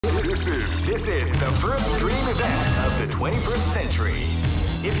This is the first dream event of the 21st century.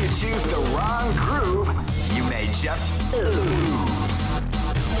 If you choose the wrong groove, you may just lose.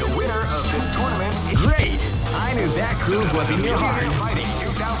 The winner of this tournament is... Great! I knew that groove was in your heart. Fighting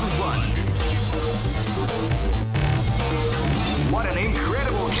 2001. What an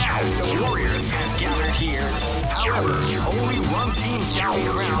incredible cast of warriors has gathered here. However, only one team shall be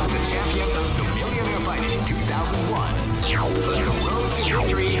crowned the champion of the Millionaire Fighting 2001. But the road to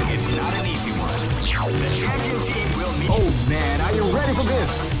victory is not an easy one. The champion team will meet... Oh man, are you ready for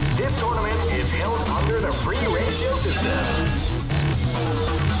this? This tournament is held under the free ratio system.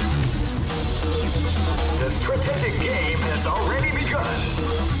 The strategic game has already begun.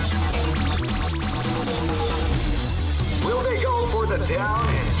 Will they go for the down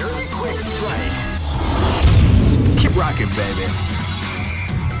and dirty quick strike? Keep rocking, baby.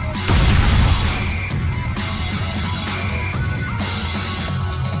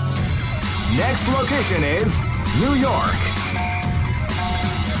 Next location is New York.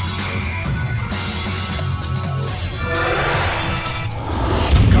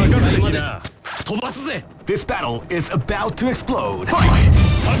 This battle is about to explode. Fight!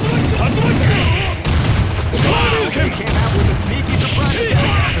 They came out with a sneaky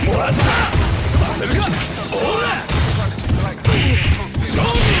surprise.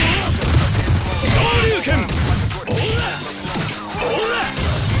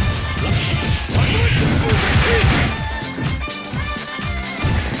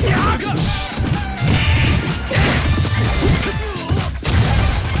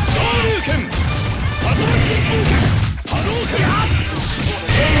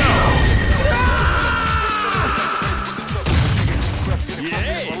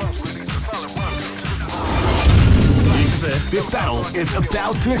 This battle is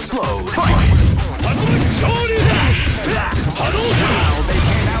about to explode. Fight! Wow, they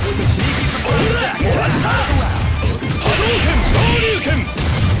came out with a sneaky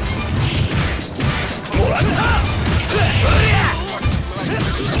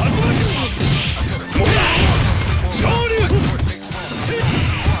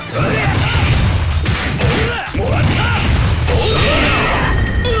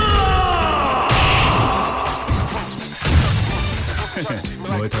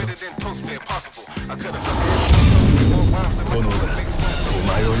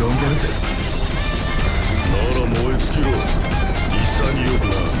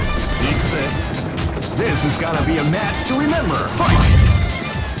This is gonna be a match to remember. Fight!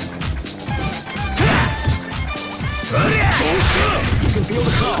 You can feel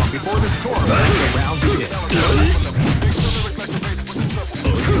the calm before the storm as the round begins.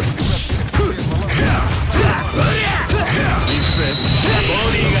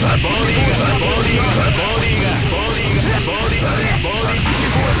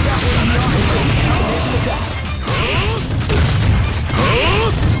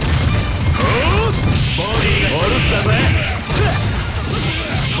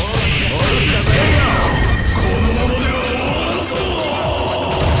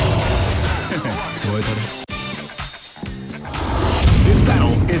 This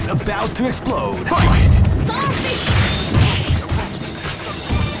battle is about to explode. Fight!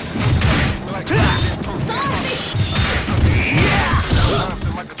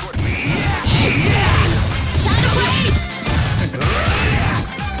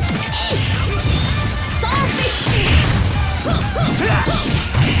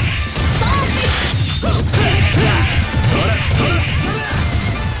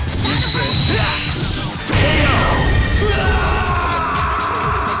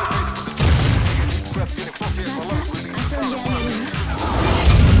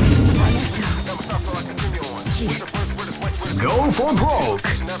 Go for broke!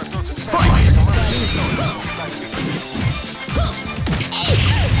 Fight!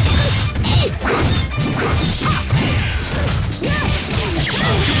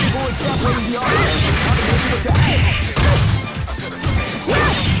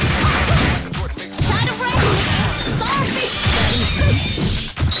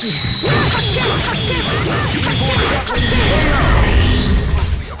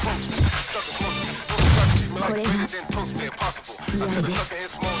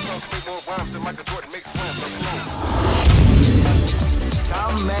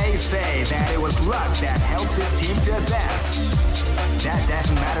 Some may say that it was luck that helped this team to advance. That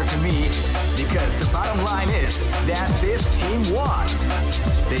doesn't matter to me, because the bottom line is that this team won.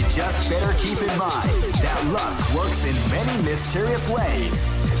 They just better keep in mind that luck works in many mysterious ways.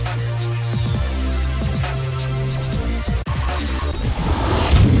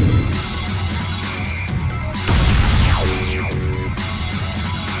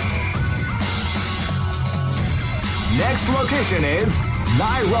 Next location is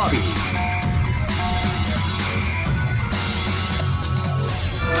Nairobi.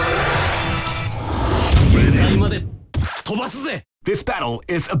 This battle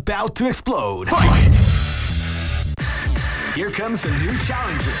is about to explode. Fight! Here comes a new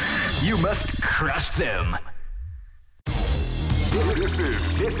challenger. You must crush them. This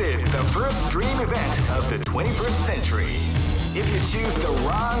is the first dream event of the 21st century. If you choose the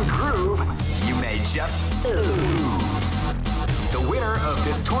wrong groove, you may just lose. The winner of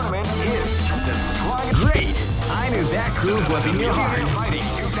this tournament is the strongest. Great! I knew that groove was in your heart. Fighting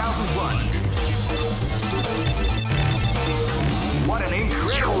 2001. What an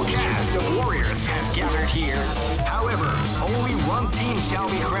incredible cast of warriors has gathered here. However, only one team shall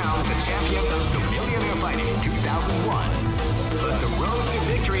be crowned the champion of the Millionaire Fighting 2001. But the road to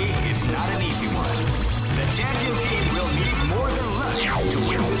victory is not an easy one. The champion team will need more than luck to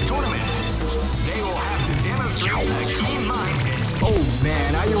win this tournament. They will have to demonstrate a keen mind and... Oh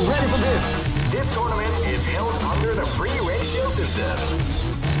man, are you ready for this? This tournament is held under the free ratio system.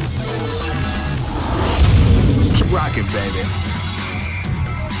 Keep rocking, baby.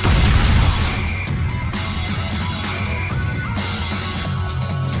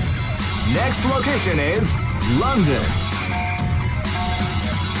 Next location is London.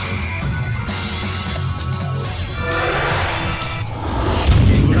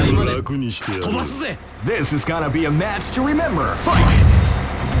 This is gonna be a match to remember. Fight!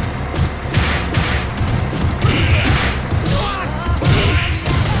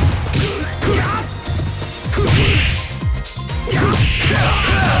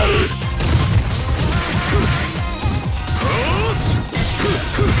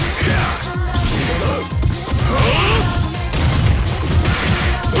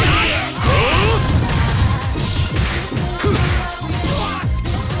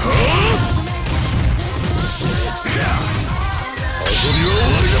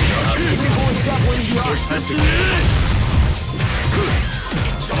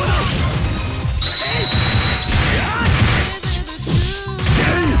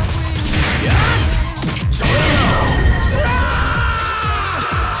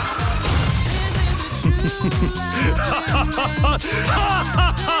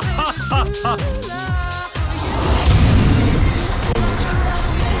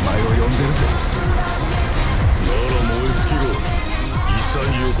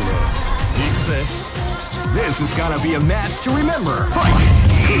 This is gonna be a match to remember. Fight!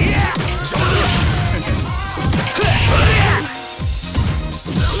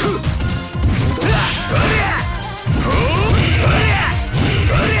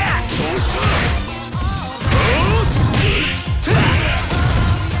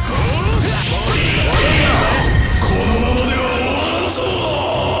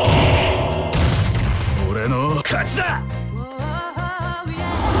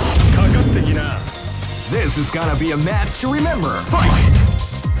 This is gonna be a match to remember. Fight!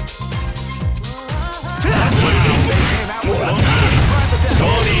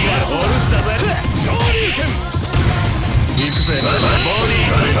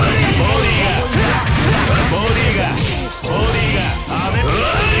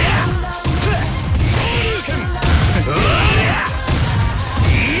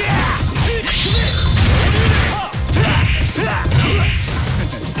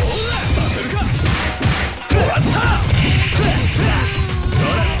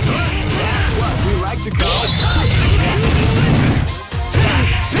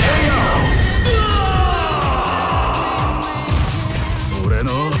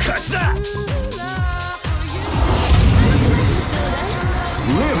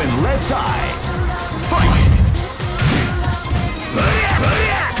 Live and let die. Fight!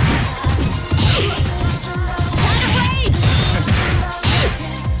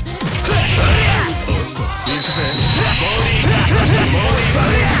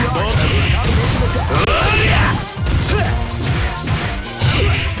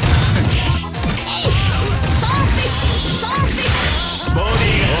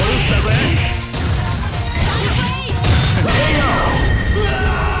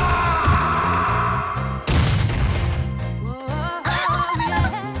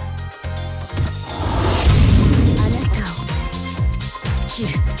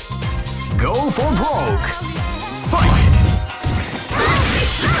 Go for broke. Fight!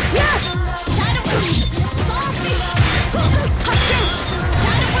 Yes! Shadow Blade! Soul Fist! Hakken!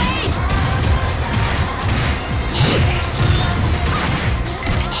 Shadow Blade!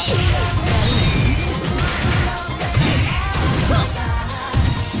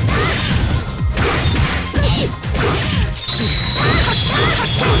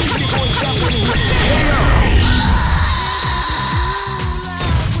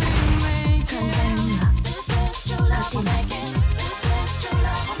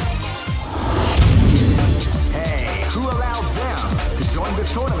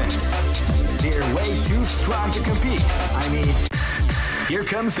 this tournament. They're way too strong to compete. I mean, here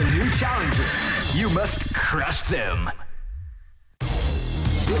comes a new challenger. You must crush them.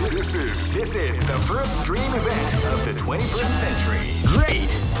 This is the first dream event of the 21st century.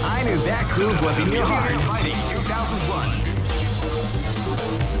 Great! I knew that groove was in your heart. Fighting 2001.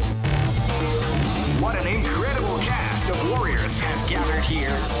 What an incredible cast of warriors has gathered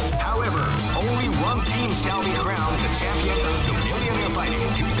here. However, only one team shall be crowned the champion of the Millionaire Fighting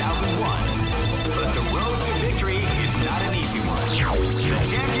 2001. But the road to victory is not an easy one. The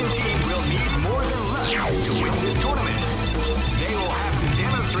champion team will need more than luck to win this tournament. They will have to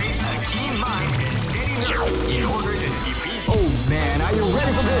demonstrate a keen mind and steady nerves in order to defeat. Oh man, are you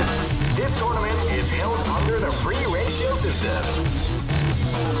ready for this? This tournament is held under the free ratio system.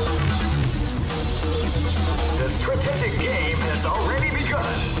 The strategic game has already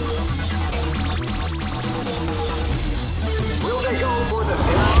begun. Will they go for the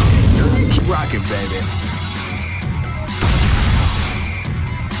down? Keep rocking, baby.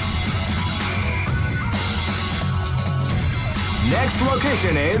 Next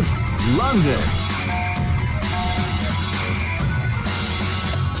location is London.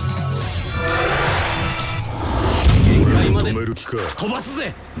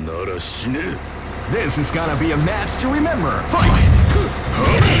 This is gonna be a match to remember. Fight!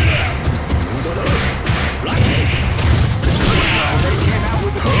 They came out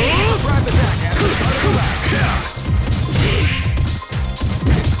with the surprise attack at the start of the round.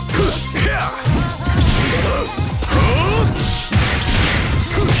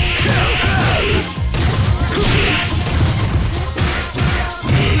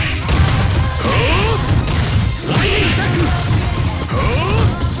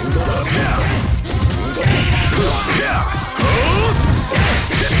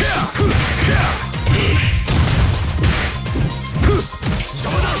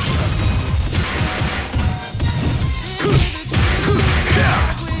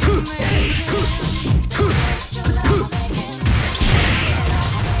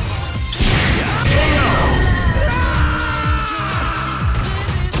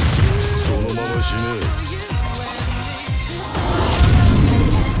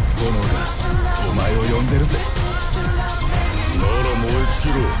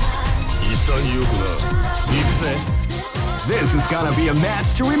 This is gonna be a match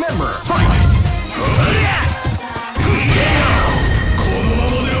to remember. Fight!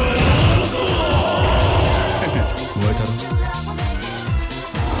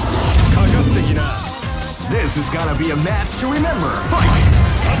 This is gonna be a match to remember. Fight!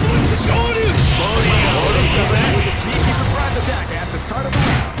 Surprise attack at the start of the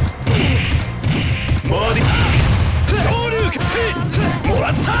round.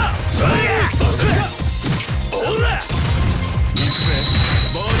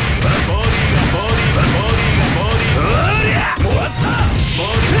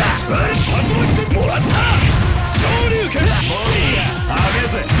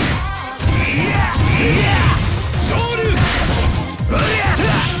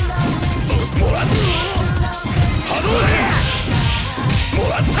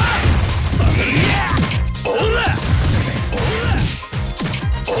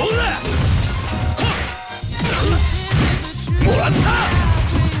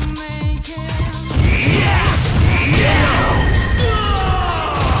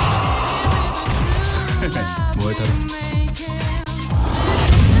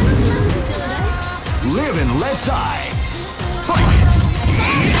 Live and let die. Fight!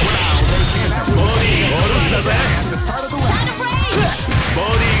 Shadow Blade!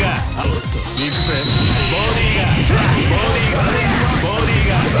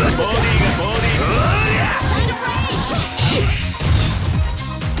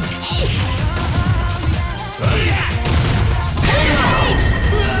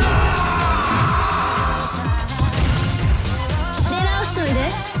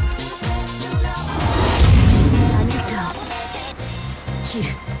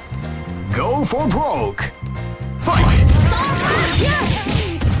 Go for broke. Fight!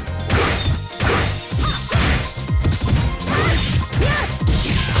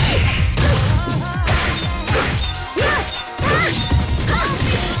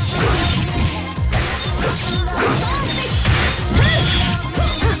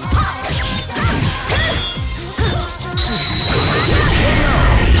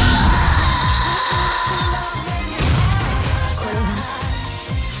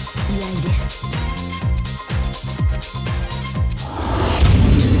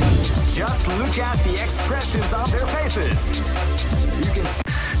 Just look at the expressions on their faces. You can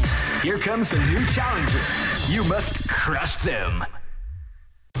see. Here comes a new challenger. You must crush them.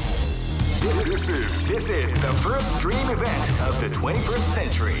 This is the first dream event of the 21st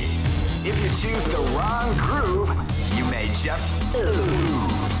century. If you choose the wrong groove, you may just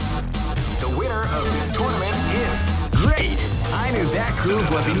lose. The winner of this tournament is great. I knew that groove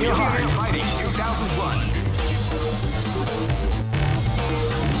was in your heart. Fighting 2001.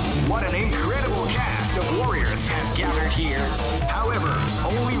 What an incredible cast of warriors has gathered here. However,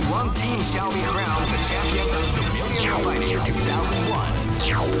 only one team shall be crowned the champion of the Millionaire Fighting 2001.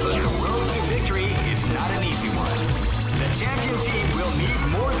 But the road to victory is not an easy one. The champion team will need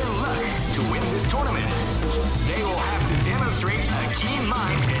more than luck to win this tournament. They will have to demonstrate a keen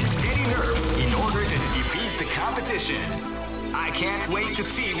mind and steady nerves in order to defeat the competition. I can't wait to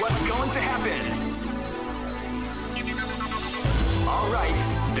see what's going to happen. Alright,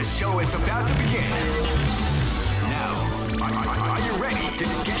 the show is about to begin. Now, are you ready to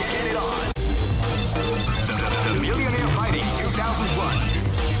get it on? The Millionaire Fighting 2001.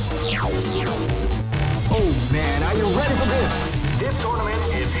 Oh man, are you ready for this? This tournament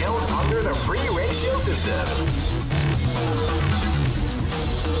is held under the free ratio system.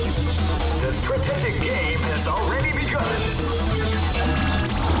 The strategic game has already begun.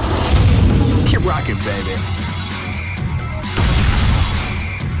 Keep rocking, baby.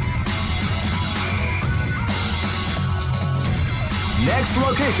 Next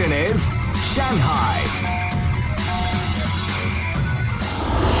location is Shanghai.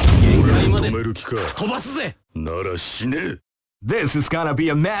 This is gonna be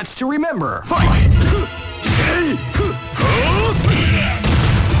a match to remember. Fight!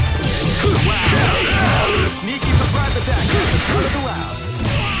 Sneaky surprise attack. Cut it around.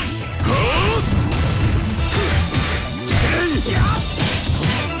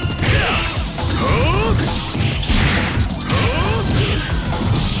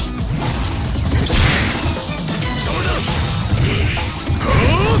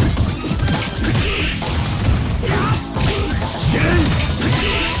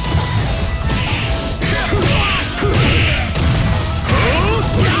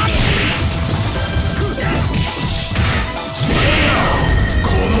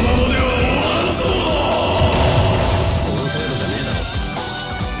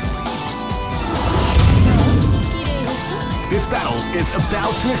 This battle is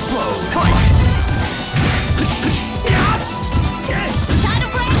about to explode. Fight! Shadow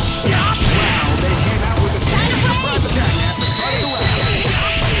Break! Wow, they came out with a Shadow Break! attack after fighting around.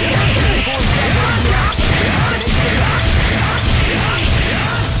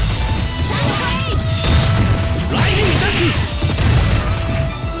 Shadow Break! Rising attack!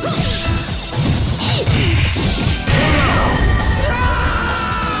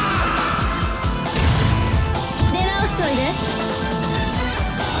 出直しといで。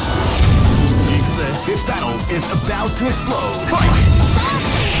 This battle is about to explode. Fight!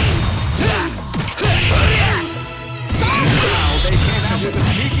 Wow, they came out with a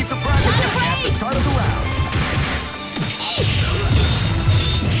sneaky surprise attack at the start of the round.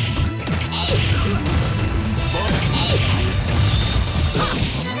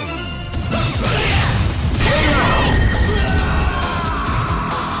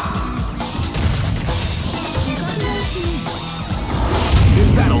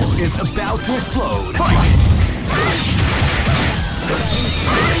 This battle is about to explode. Fight!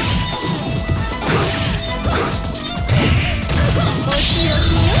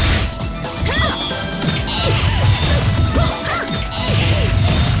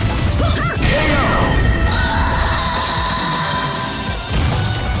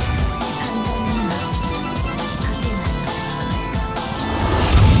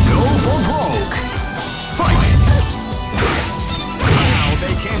 Go for broke. Fight! Wow,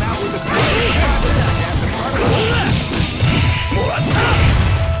 they came out with a sneaky surprise attack at the start of the round.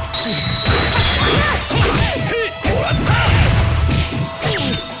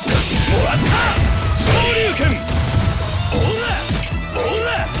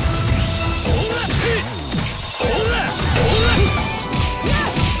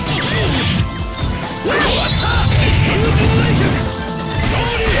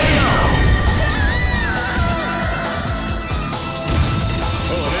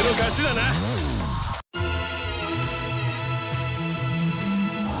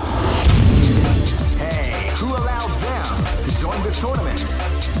 Hey, who allowed them to join this tournament?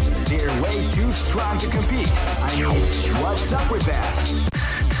 They're way too strong to compete. I mean, what's up with that?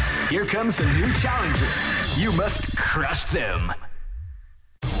 Here comes a new challenger. You must crush them.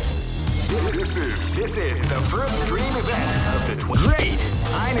 This is the first dream event of the Great!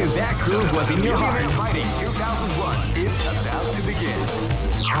 I knew that groove was in your heart. Fighting 2001 is about to begin.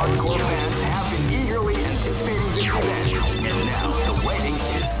 Hardcore fans have been eagerly anticipating this event, and now the waiting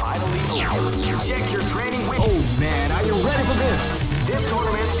is finally over. check your training with. Oh man, are you ready for this? This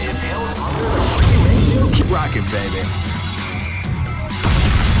tournament is held under the free ratios. Keep rocking, baby.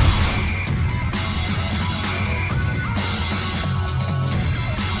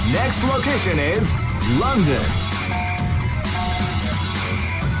 Next location is London.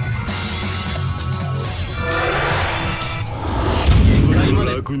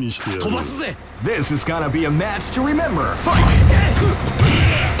 This is gonna be a match to remember. Fight!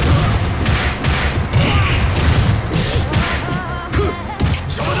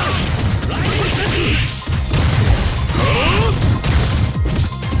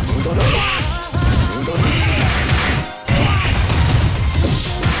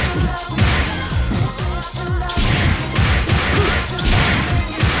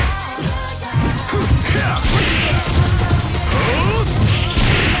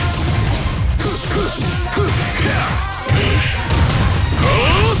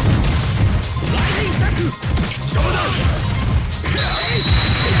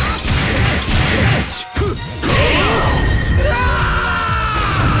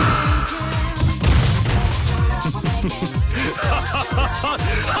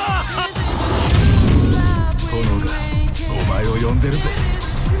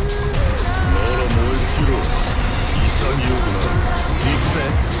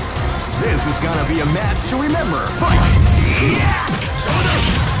 This is gonna be a match to remember. Fight!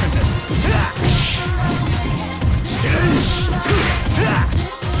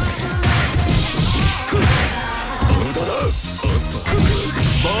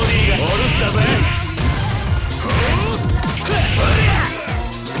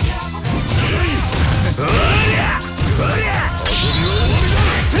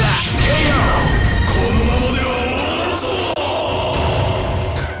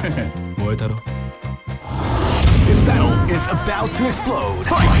 This battle is about to explode.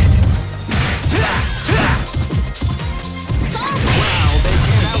 Fight! Wow, they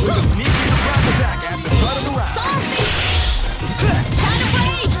came out with a sneaky surprise attack at the front of the round.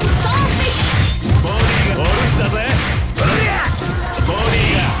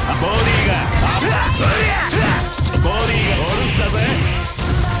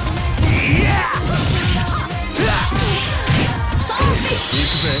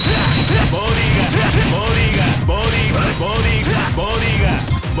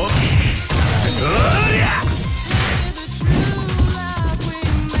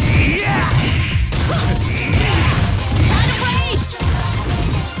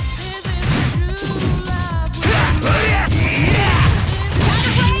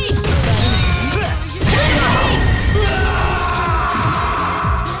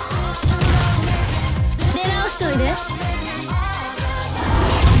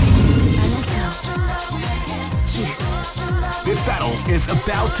 This battle is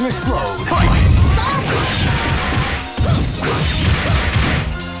about to explode. Fight!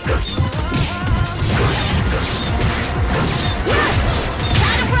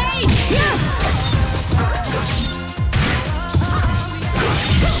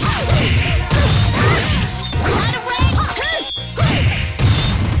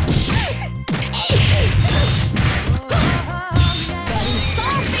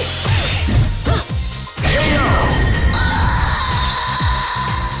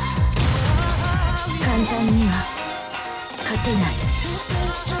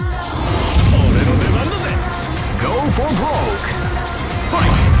 Go for broke.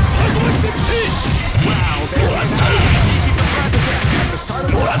 Fight! Wow, they were keeping the front attack at the start of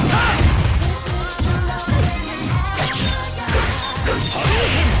the round.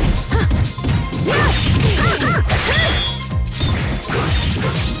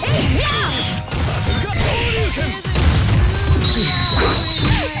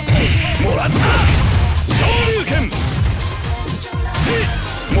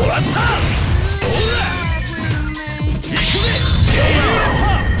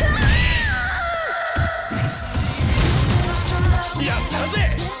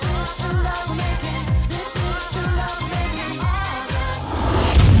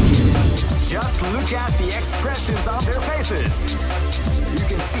 Just look at the expressions on their faces. You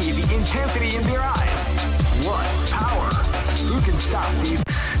can see the intensity in their eyes. What power! Who can stop these?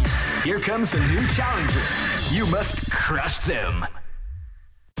 Here comes a new challenger. You must crush them.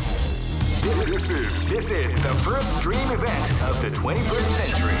 This is the first dream event of the 21st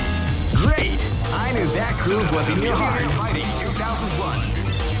century. Great! I knew that groove was in your heart. Fighting 2001.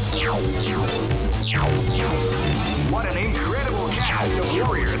 What an incredible cast of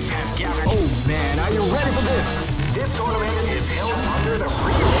warriors has gathered. Oh man, are you ready for this? This tournament is held under the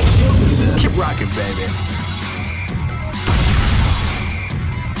free ratio system. Keep rocking, baby.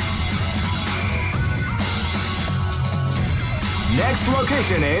 Next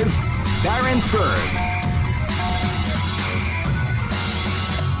location is Barentsburg.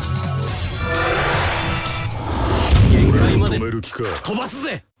 限界まで止める気か。飛ばす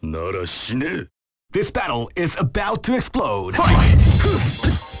ぜ。なら死ね。This battle is about to explode. Fight!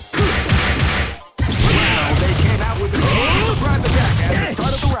 Wow, they came out with the surprise attack at the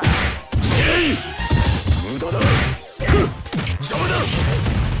start of the round. 無駄だ。邪魔だ。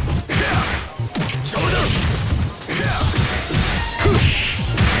邪魔だ。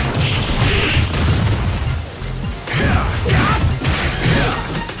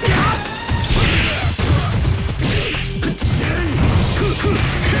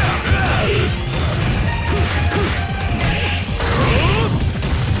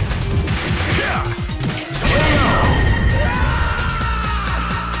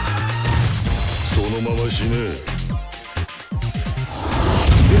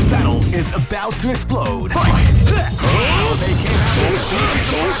This battle is about to explode. Fight! Wow, they came out with a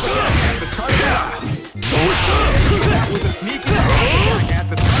sneaky attack at the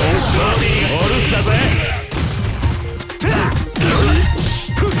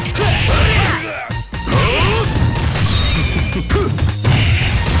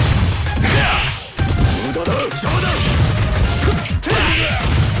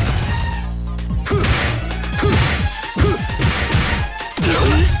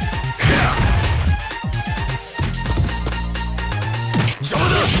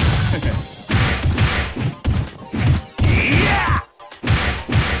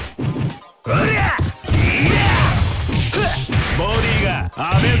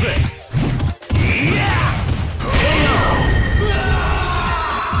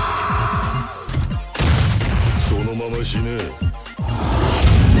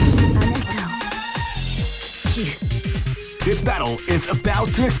This battle is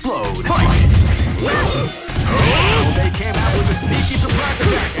about to explode. Fight! Wow, they came out with a sneaky surprise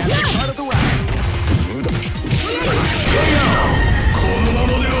attack at the start of the round.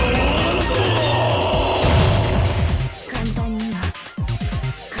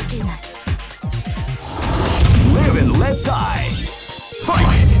 Live and let die.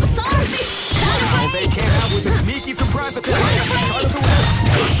 Fight! Wow, they came out with a sneaky surprise attack at the start of the round.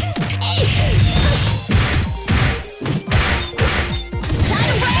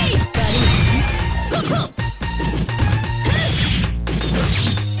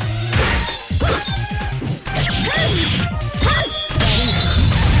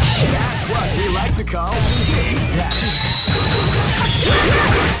 That's what we like to call big that.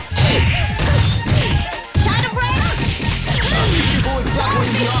 Shadow Blade! People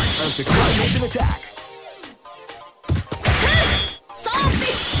examining the art of the coordination attack.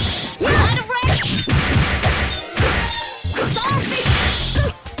 Zombie! Shadow Blade! Zombie!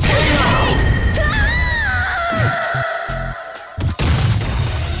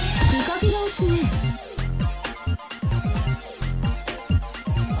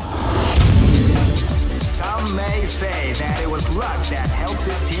 Some may say that it was luck that helped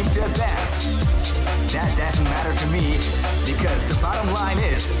this team to advance. That doesn't matter to me, because the bottom line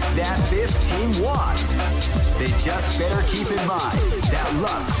is that this team won. They just better keep in mind that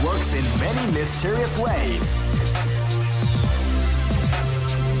luck works in many mysterious ways.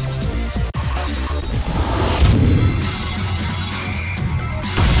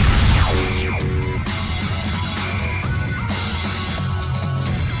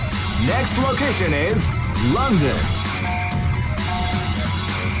 Next location is London.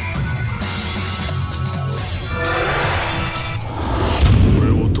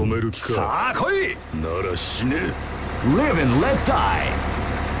 Live and let die.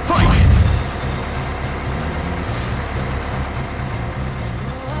 Fight!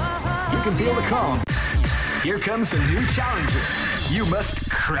 You can feel the calm. Here comes a new challenger. You must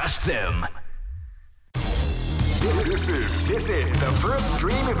crush them. This is the first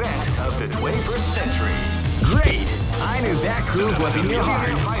dream event of the 21st century. Great! I knew that groove was in your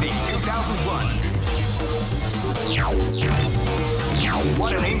heart. Fighting 2001.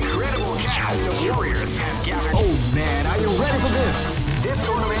 What an incredible cast of warriors has gathered. Oh man, are you ready for this? This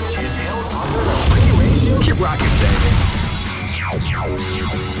tournament is held under the free ratio. Keep rocking, baby.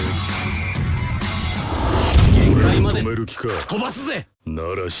 限界まで止める気か。飛ばすぜ。な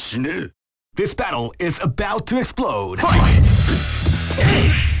ら死ね。This battle is about to explode. Fight!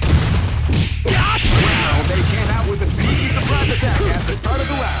 Wow, they came out with a sneaky surprise attack at the start of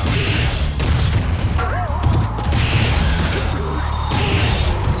the round.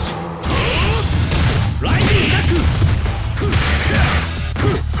 Rising attack!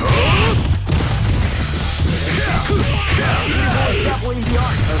 Doubling the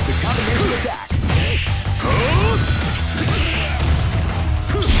art of the combination attack.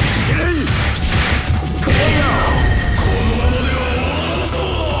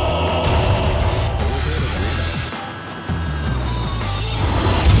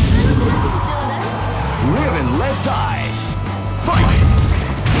 let die. Fight!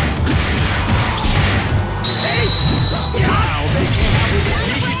 Wow, they came out with a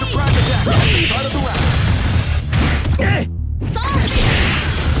sneaky surprise attack at the start of the round.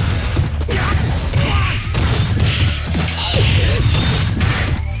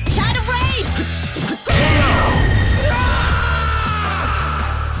 Shadow Raid!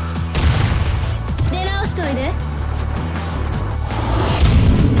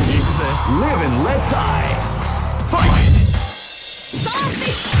 Live and let die. Fight!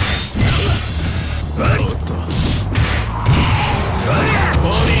 Zombie!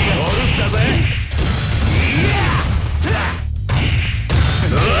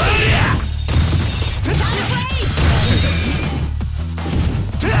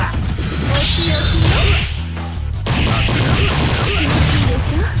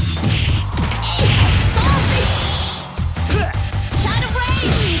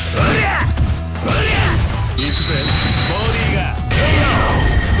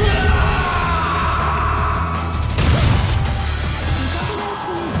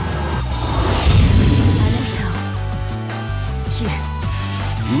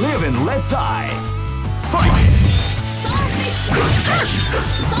 Live and let die. Fight! Zombie!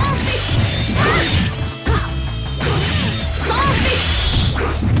 Zombie! Zombie!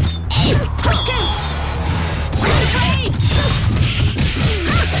 Shadow Raid!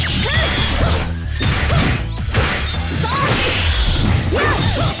 Zombie!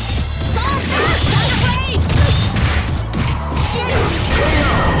 Zombie! Shadow Raid!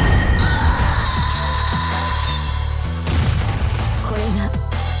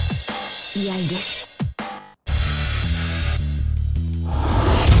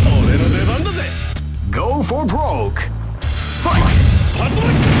 Go for broke. Fight! They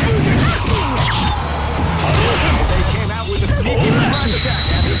came out with a sneaky surprise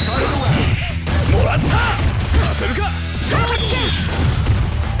attack at the start of the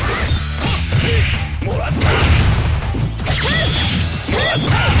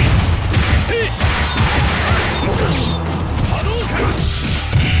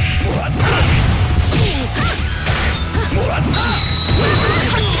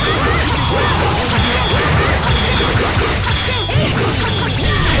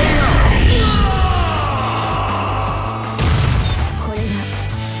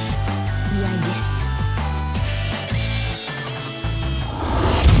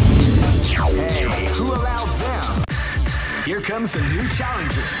Hey, who allowed them? Here comes a new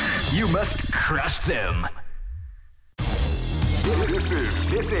challenger. You must crush them.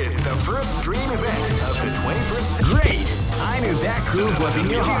 This is the first dream event of the 21st century. Great! I knew that groove was in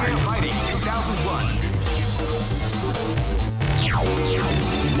your heart. Fighting 2001.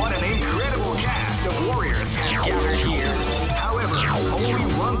 What an incredible cast of warriors has gathered here. However,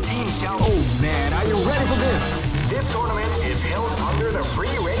 only one team shall... Oh man, are you ready for this? This tournament is held under the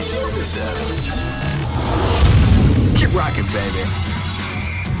free ratio system. Keep rocking, baby.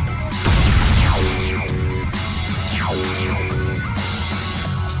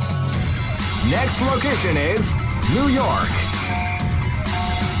 Next location is New York.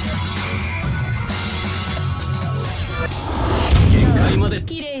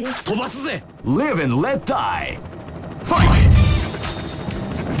 Live and let die. Fight!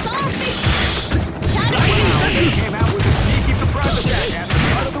 Zombie! Shadow Raid! They came out with a sneaky surprise attack at the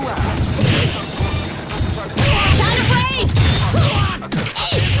start of the round. Shadow Raid!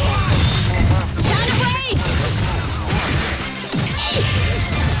 Shadow Raid!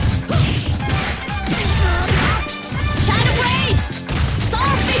 Shadow Raid!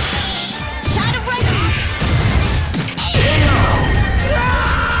 Zombie! Shadow Raid!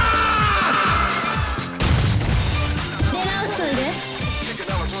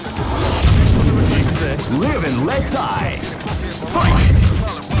 Live and let die. Fight!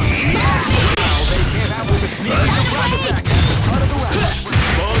 They came out with a sneaky surprise attack at the start of the round.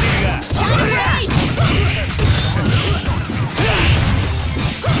 Shadow Raid!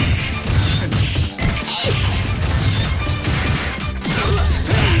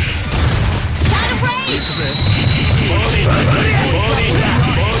 Shadow Raid! Shadow Raid!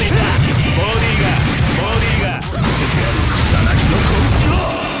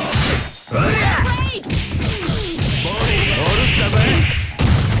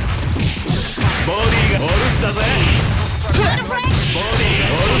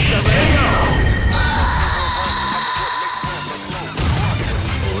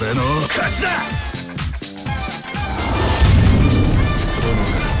 俺の勝ちだ。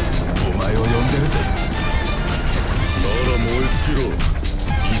お前を呼んでるぜ。なら燃え尽きろ。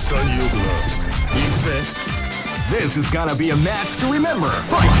潔くな。行くぜ。This is gonna be a match to remember.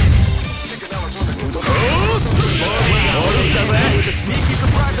 Fight! スだぜ。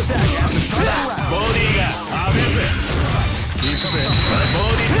ボディが浴びるぜ。行くぜ。ボ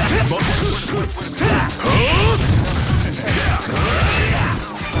ディボ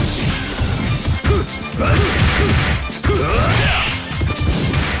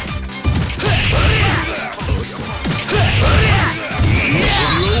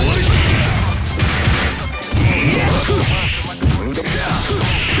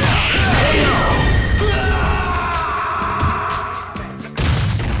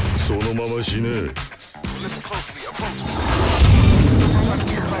そのまま死ねえ。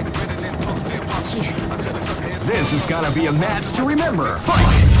This is gonna be a match to remember.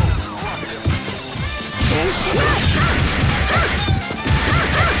 Fight!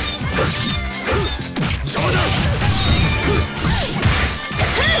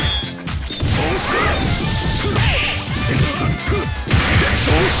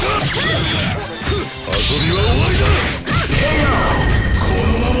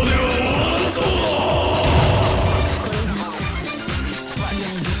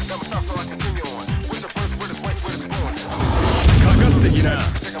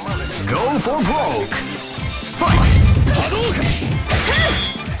 Go for broke. Fight!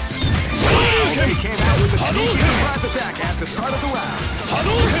 He came out with a sneaky surprise attack at the start of the round.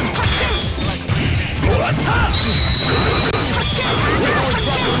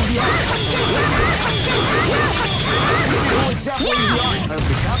 Definitely the art of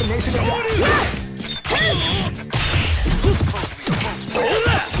the combination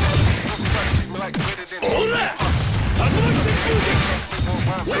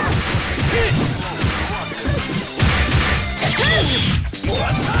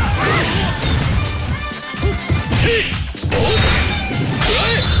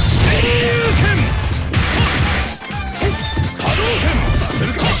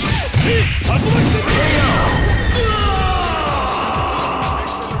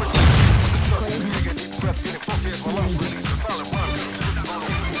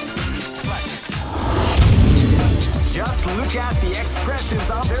Just look at the expressions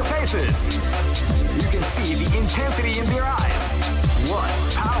of their faces. You can see the intensity in their eyes. What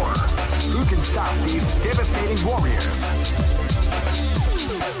power! Who can stop these devastating warriors?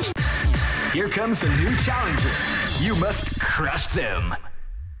 Here comes a new challenger. You must crush them.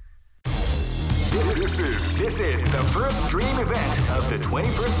 This is the first dream event of the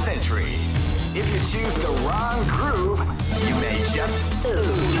 21st century. If you choose the wrong groove, you may just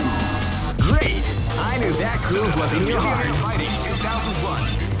lose. Great! I knew that groove was in your heart. Fighting 2001.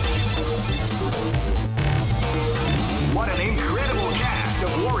 What an incredible cast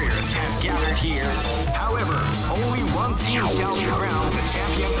of warriors has gathered here. However, only one team shall be crowned the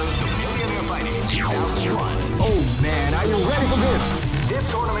champion of the Millionaire Fighting 2001. Oh man, are you ready for this? This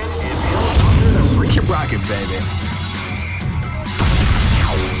tournament is held under the freaking rocket, baby.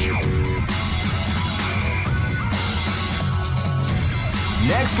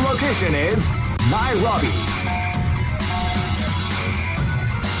 Next location is Nairobi.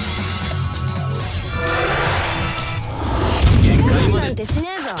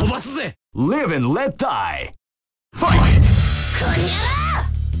 Live and let die. Fight!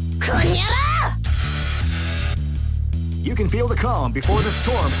 You can feel the calm before the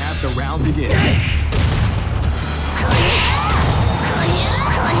storm as the round begins.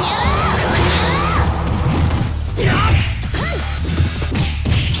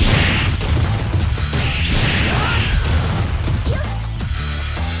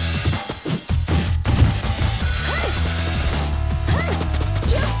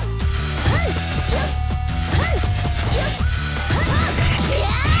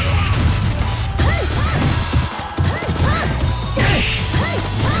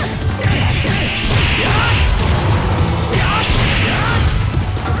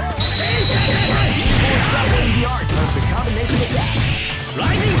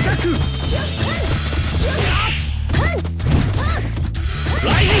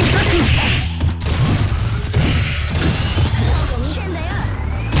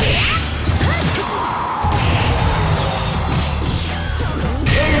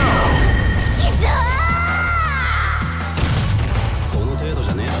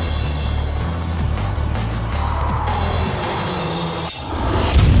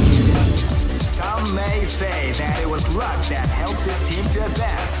 Say that it was luck that helped this team to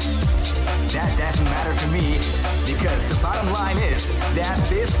advance. That doesn't matter to me, because the bottom line is that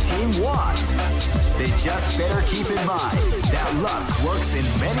this team won. They just better keep in mind that luck works in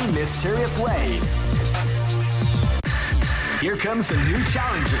many mysterious ways. Here comes a new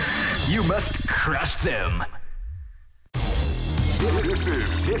challenger. You must crush them.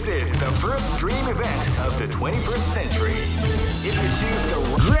 This is the first dream event of the 21st century. If you choose the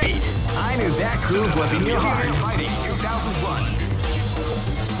great, I knew that groove was in your heart. Fighting 2001.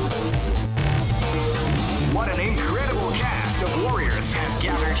 What an incredible cast of warriors has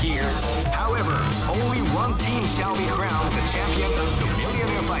gathered here. However, only one team shall be crowned the champion of the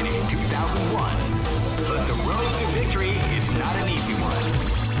Millionaire Fighting 2001. But the road to victory is not an easy one.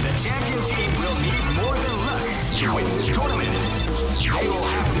 The champion team will need more than luck to win this tournament. They will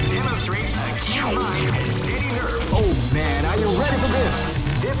have to demonstrate a keen mind and steady nerves. Oh man, are you ready for this?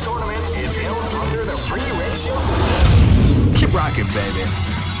 This tournament is held under the free ratio system. Keep rocking, baby.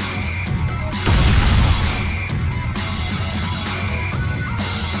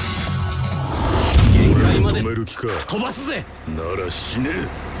 止める気か。飛ばすぜ。なら死ね。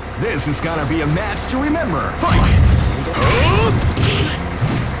This is gonna be a match to remember. Fight!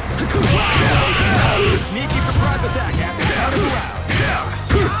 Sneaky surprise attack after the end of the round.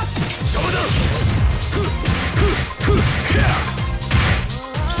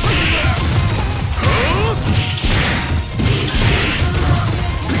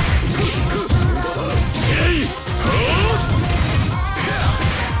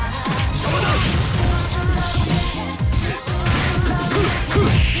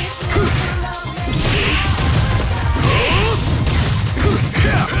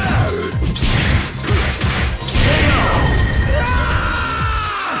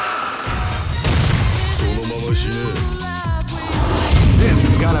 This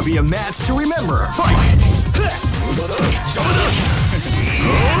is gonna be a match to remember. Fight!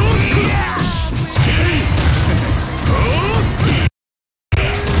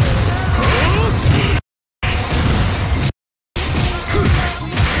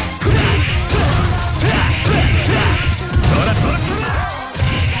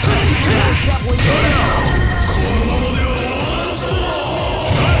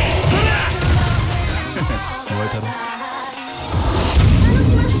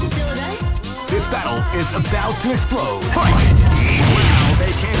 This battle is about to explode. Fight! Wow,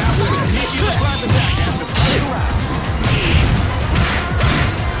 they came out with a sneaky surprise attack after the first round.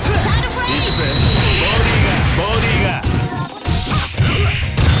 Shadow Blade!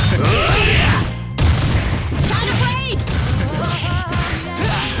 Shadow Blade!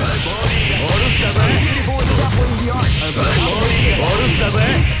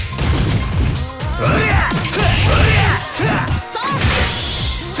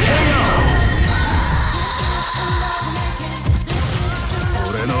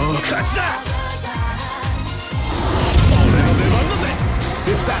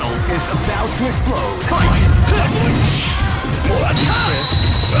 This battle is about to explode. Fight!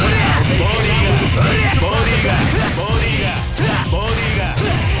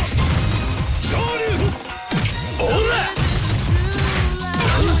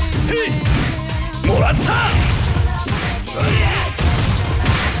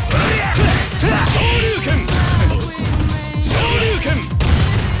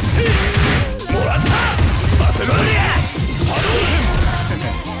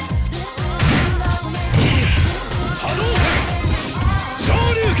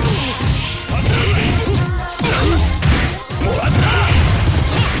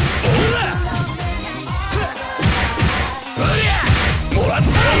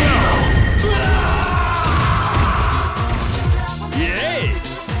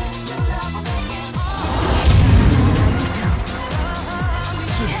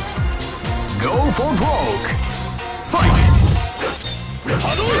 Go for broke. Fight!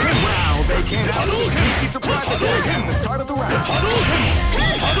 Wow, they came out with a sneaky surprise attack at the start of the round.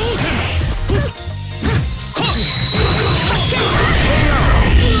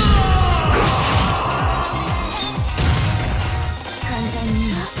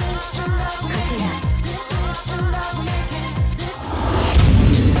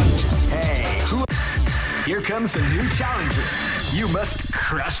 Hey, here comes a new challenger. You must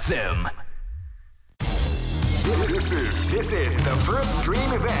crush them. This is the first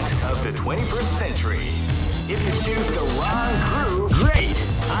dream event of the 21st century. If you choose the wrong groove, great!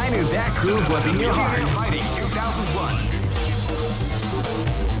 I knew that groove was in your heart. Fighting 2001.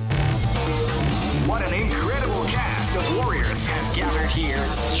 What an incredible cast of warriors has gathered here.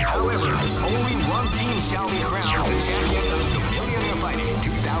 However, only one team shall be crowned the champion of the Millionaire Fighting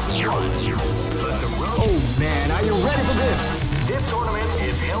 2001. But the road... Oh man, are you ready for this? This tournament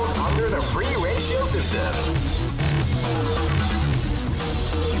is held under the free ratio system.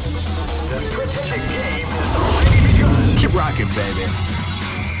 The strategic game has already begun. Keep rocking, baby.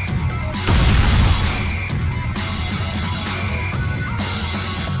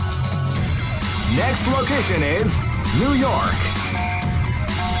 Next location is New York.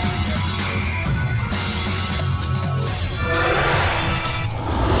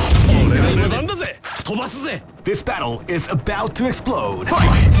 This battle is about to explode. Fight!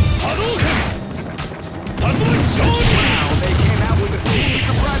 Wow, they came out with a sneaky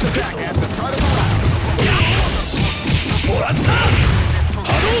surprise attack at the start of the round.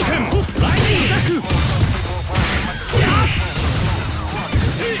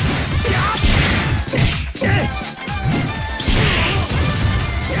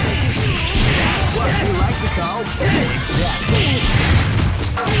 What do you like to call?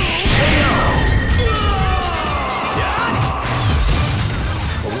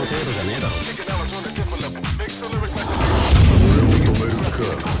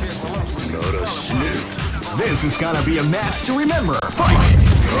 This is gonna be a match to remember. Fight!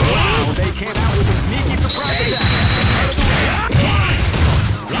 Wow, they came out with a sneaky surprise attack.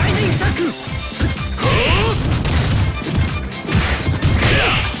 Rising attack!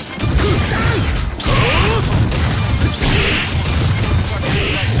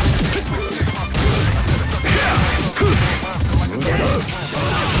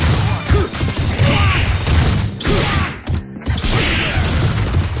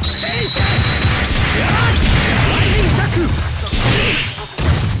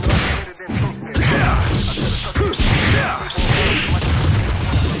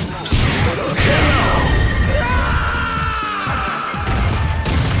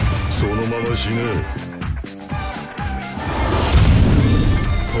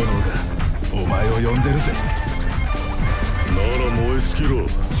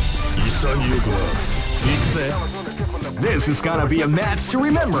 This is gonna be a match to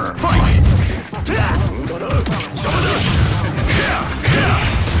remember. Fight!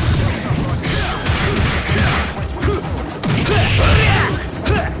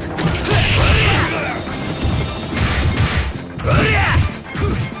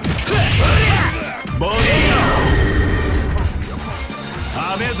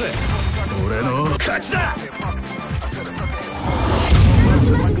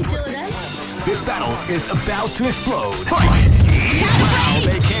 This battle is about to explode. Fight! Wow,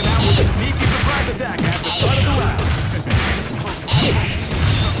 they came out with a sneaky surprise attack at the start of the round.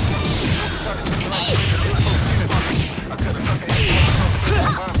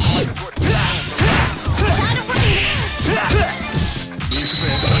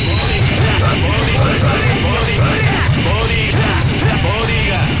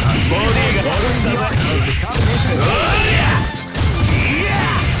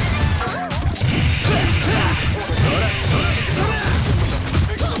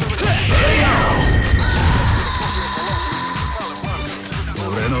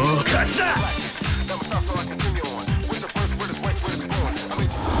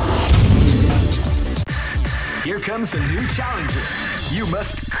 Here comes a new challenger. You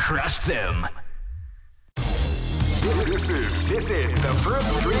must crush them. This is the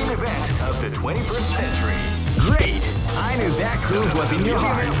first dream event of the 21st century. Great! I knew that groove was in your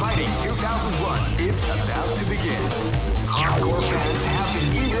heart. Fighting 2001 is about to begin. Hardcore fans have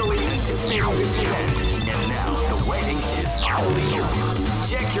been eagerly anticipating this event, and now the waiting is already over.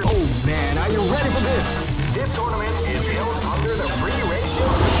 Check your... Oh man, are you ready for this? This tournament is held under the free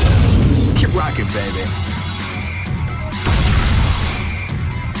ratio system. Keep rocking, baby.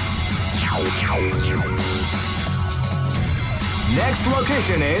 Next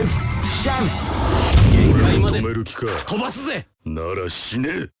location is Shan.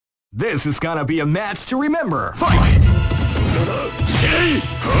 This is gonna be a match to remember. Fight!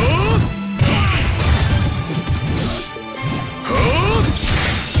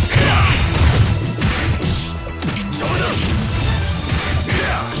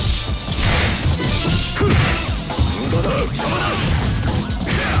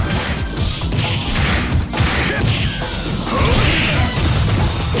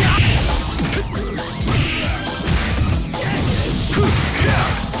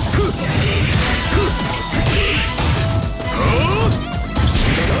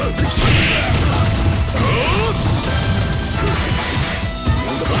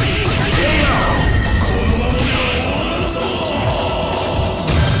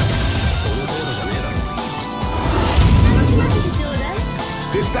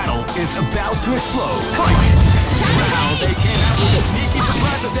 This battle is about to explode. Fight! Wow, they came out with a sneaky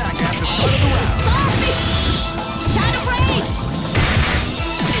surprise attack at the start of the round. Shadow Blade!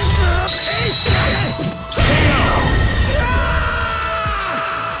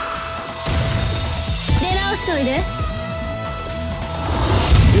 出直しといで。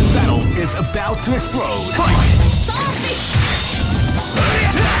This battle is about to explode. Fight! Shadow Blade!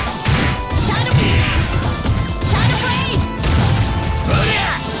 Shadow Blade! Shadow Blade!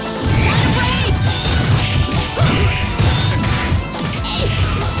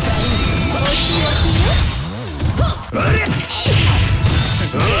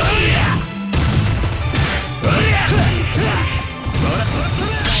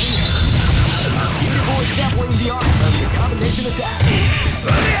 demonstrating the art of the combination attack.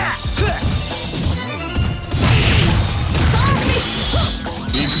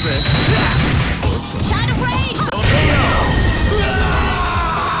 Shadow Blade!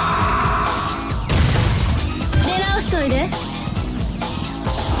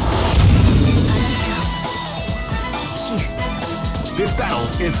 This battle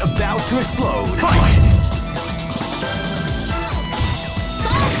is about to explode. Fight!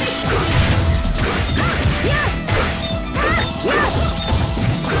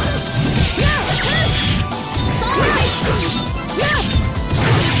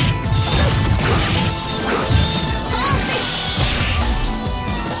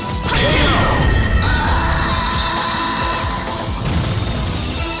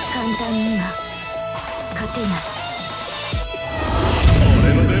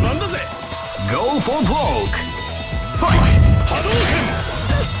 Go for broke! Fight! Hadouken!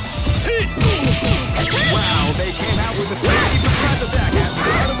 Wow, they came out with a crazy surprise attack at the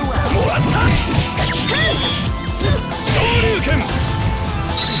end of the round. Shoryuken!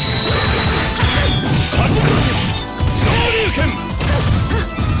 Hadouken! Shoryuken!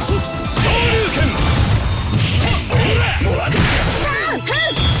 Shoryuken!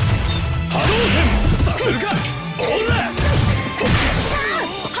 Hadouken! させるか!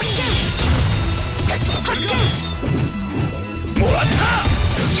 もらった！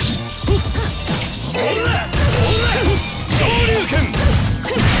おら！昇竜拳！も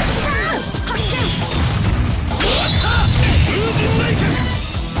らった！風神内閣！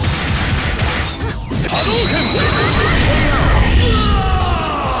波動拳！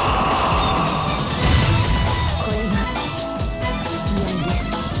これが嫌です。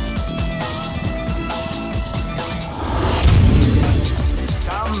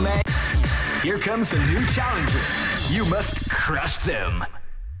Here comes a new challenger. You must crush them.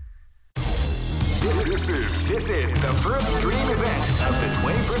 This is the first dream event of the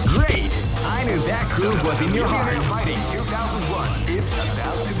 21st. Great! I knew that groove was in your heart. Fighting 2001 is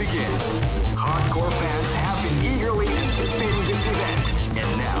about to begin. Hardcore fans have been eagerly anticipating this event, and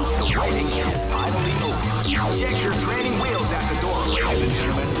now the waiting is finally over. Check your training wheels at the door, ladies and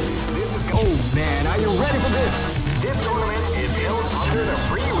gentlemen. This is. Oh man, are you ready for this? This tournament is held under the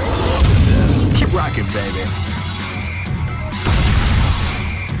free ratio system. Keep rocking, baby.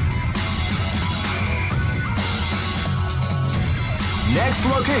 Next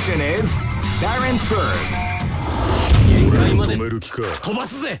location is Barentsburg.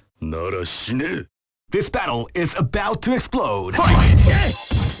 This battle is about to explode. Fight!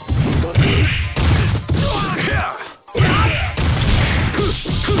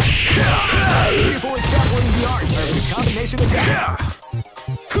 Before tackling the art of the combination attack.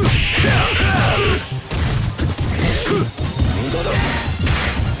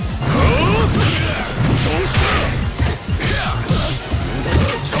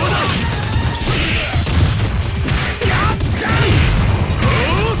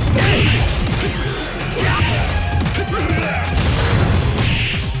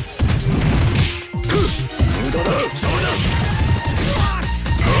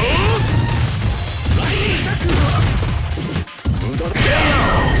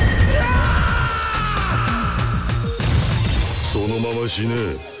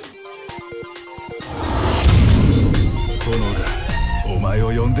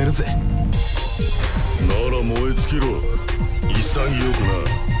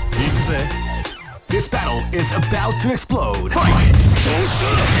 This battle is about to explode. Fight!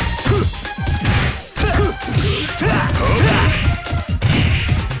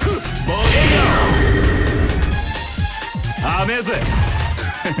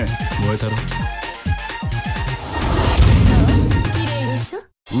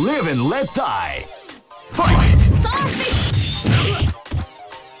 Live and let die. Fight!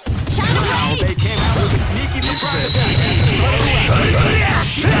 Shadow Blade! They came out with a sneaky surprise attack.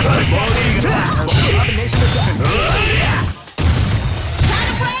 Shadow Blade!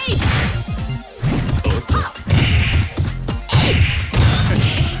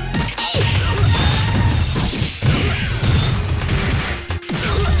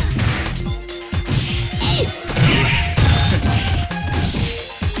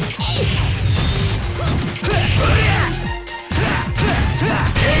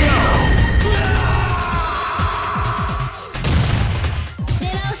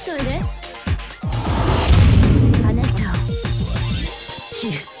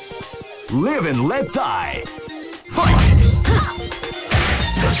 Live and let die. Fight!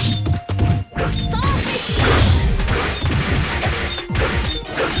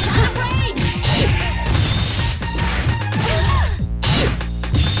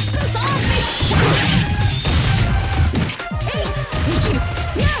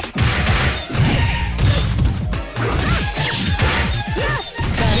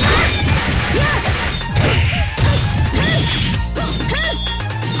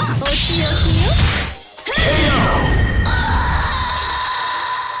 強気よ。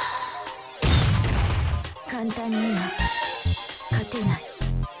簡単には勝てない。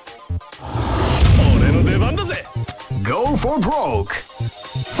俺の出番だぜ。 Go for broke.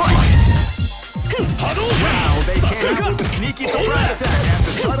 Fight. 波動 Wow, they 拳 came させる out か。 with a sneaky surprise attack at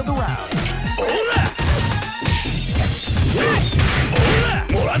the start of the round. オラ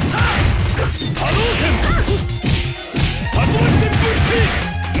もらった。波動拳竜巻旋風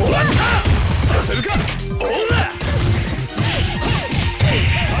式もらった。させるか。オラ竜巻式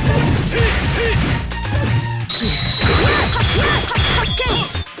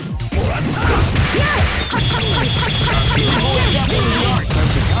もらった。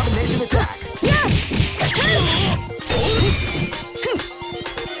The combination attack.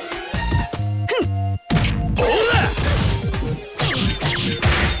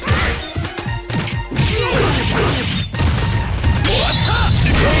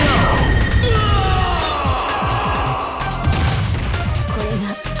 これが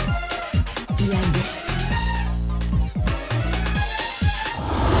居合です。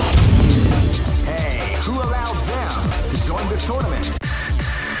 Hey, who allowed them to join this tournament?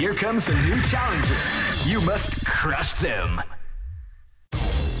 Here comes a new challenger. You must crush them.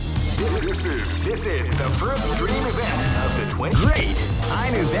 This is the first dream event of the 20. Great!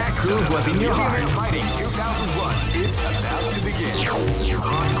 I knew that groove was in your heart. Fighting 2001 is about to begin.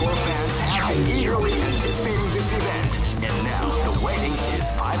 Hardcore fans have been eagerly anticipating this event, and now the waiting is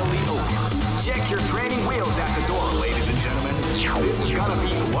finally over. Check your training wheels at the door, ladies and gentlemen. This is gonna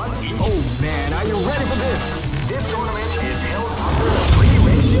be one. Oh man, are you ready for this? This tournament is held under the free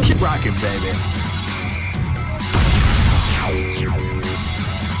ratio. Keep rocking, baby.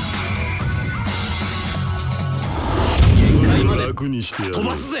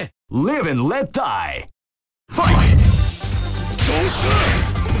 Live and let die. Fight!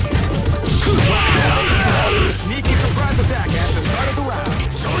 Sneaky surprise attack at the start of the round.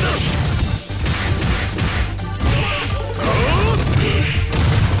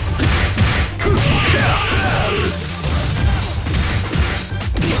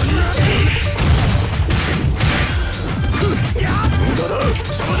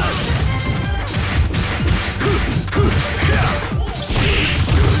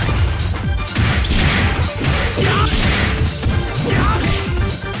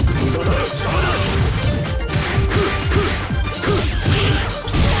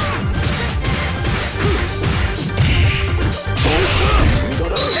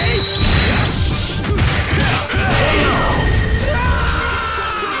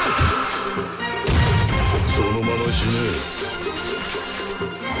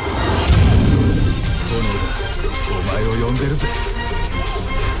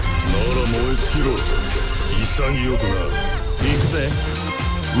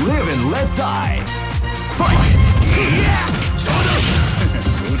 Live and let die. Fight!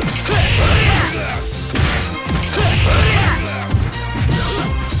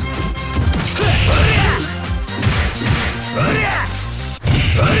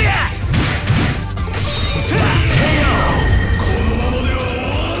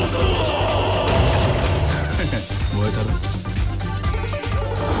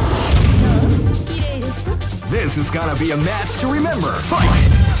 This is gonna be a match to remember. Fight!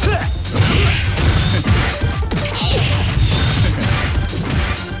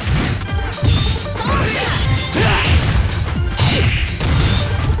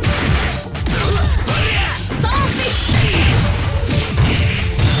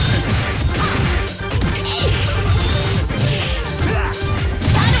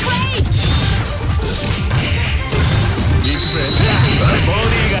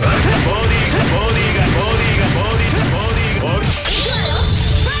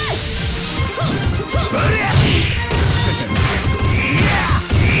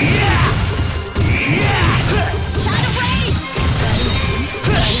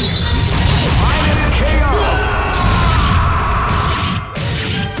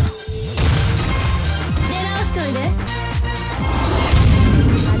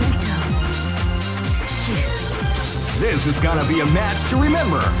 This is gonna be a match to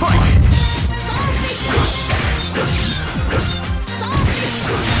remember. Fight!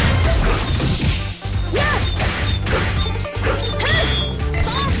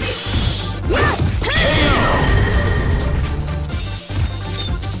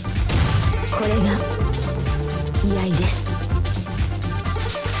これが居合です。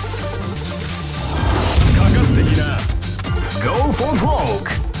かかってきな。 Go for broke.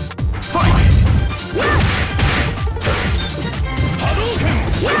 Fight!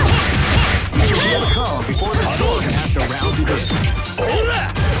 Calm before the round begins.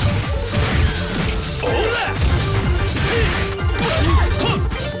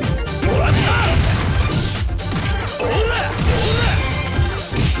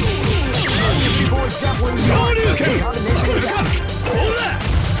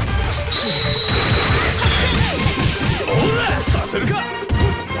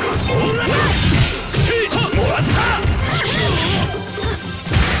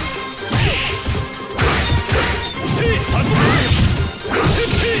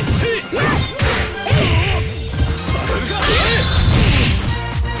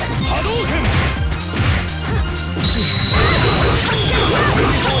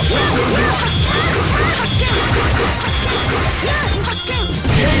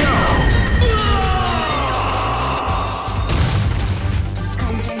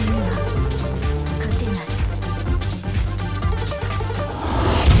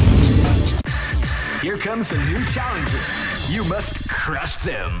 comes a new challenger. You must crush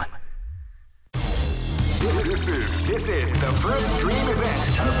them. This is the first dream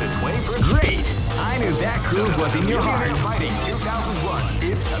event of the 21st. Great! I knew that groove was in your heart. Fighting 2001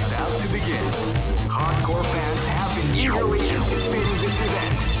 is about to begin. Hardcore fans have been eagerly anticipating this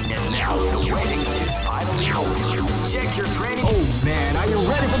event, and now the waiting is finally over. Check your training. Oh man, are you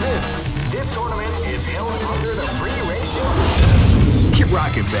ready for this? This tournament is held under the free ratio system. Keep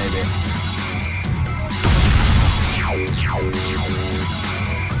rocking, baby.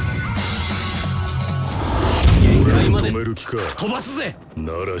 限界まで止める気か。飛ばすぜ。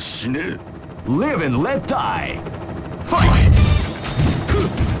なら死ね。Live and let die. Fight.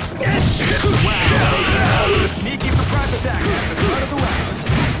 Sneaky surprise attack at the start of the round.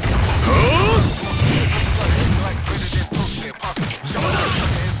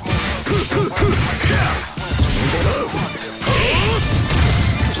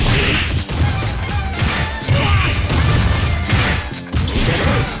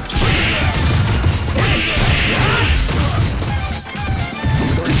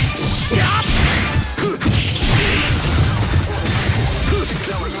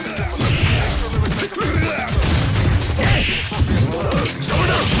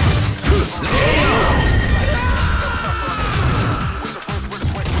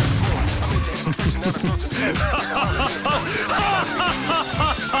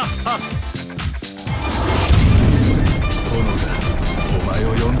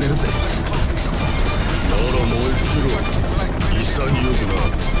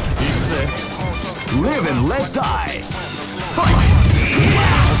 Live and let die. Fight!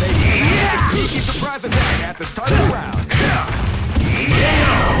 Wow, baby. Sneaky surprise attack at the start of the round.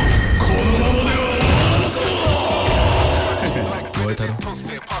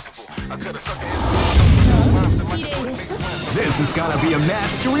 This is gonna be a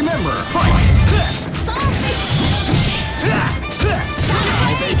match to remember. Fight!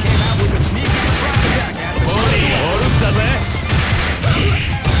 Now they came out with a sneaky surprise attack at the start of the round.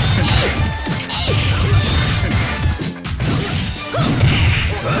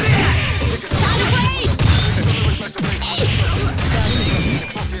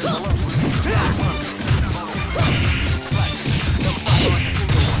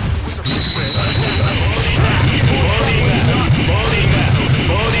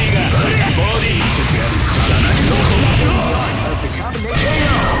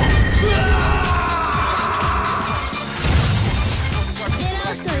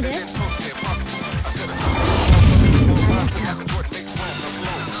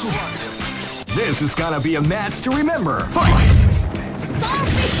 This is gonna be a match to remember. Fight!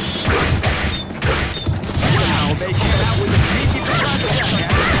 Now they came out with a sneaky surprise attack.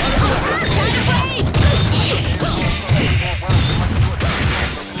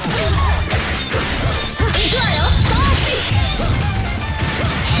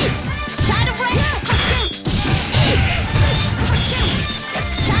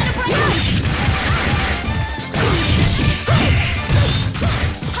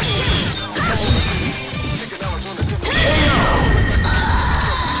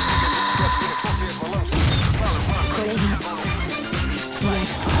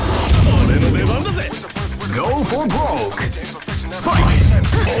 Go for broke. Fight!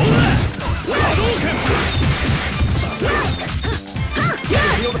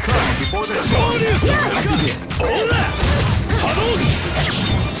 Feel the calm before the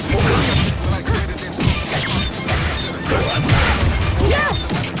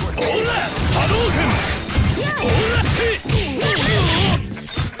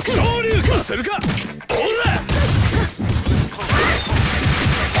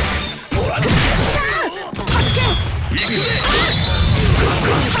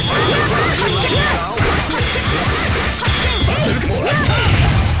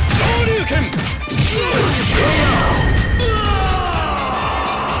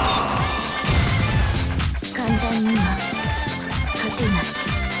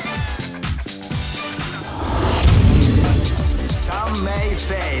Some may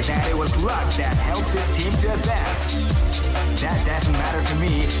say that it was luck that helped this team to advance. That doesn't matter to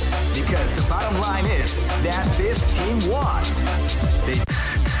me, because the bottom line is that this team won.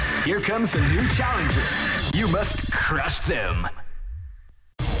 Here comes a new challenger. You must crush them.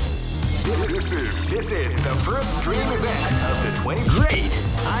 This is the first dream event of the 20. Great!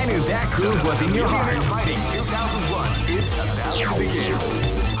 I knew that groove was in your heart. Fighting 2001 is about to begin.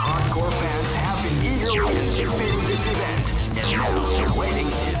 Hardcore fans have been eagerly anticipating this event, and now the waiting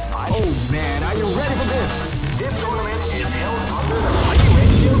is final. Oh man, are you ready for this? This tournament is held under the free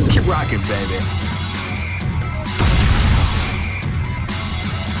ratios. Keep rocking, baby.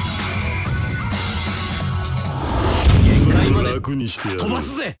 楽にしてやる。飛ば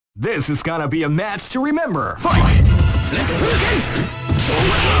すぜ。 This is gonna be a match to remember. Fight! Let go again.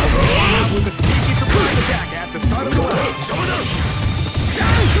 With a sneaky surprise attack at the start of the round.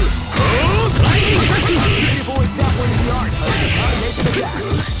 Rising attack. Beautiful example in the art of the combination attack.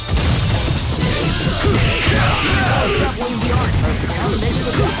 Example in the art of the combination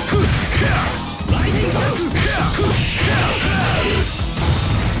attack. Rising attack.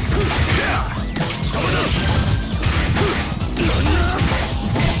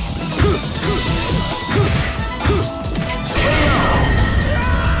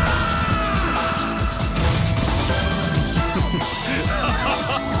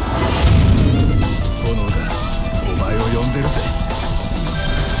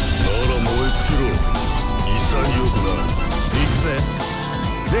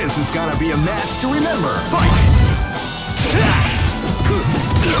 This is gonna be a match to remember. Fight!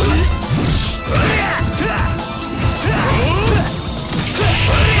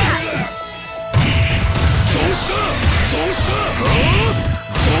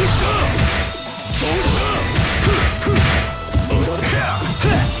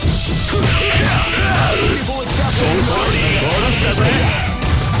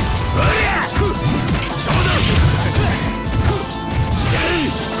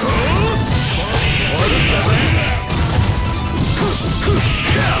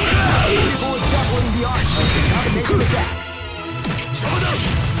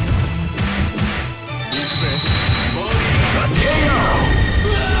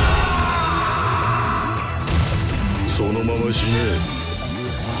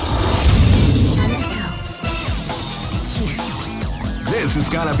 This is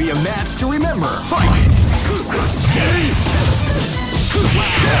gonna be a match to remember. Fight!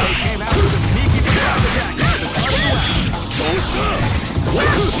 Came out with a sneaky surprise attack at the start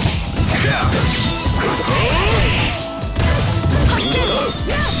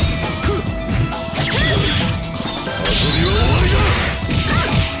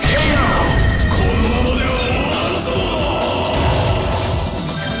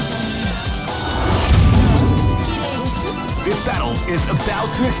This battle is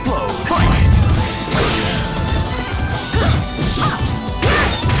about to explode. Fight!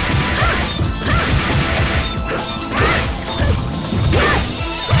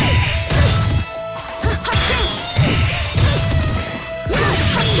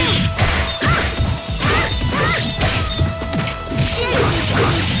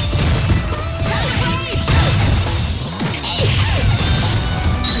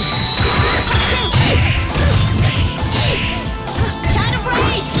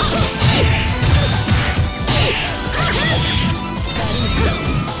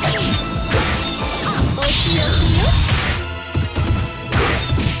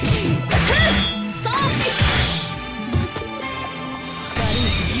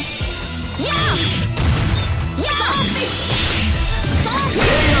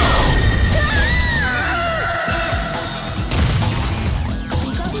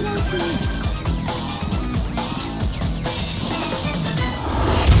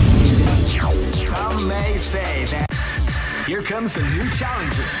 Here comes a new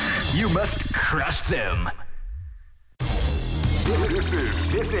challenger. You must crush them. This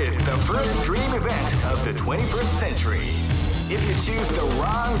is the first dream event of the 21st century. If you choose the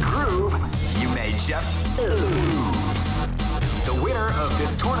wrong groove, you may just lose. The winner of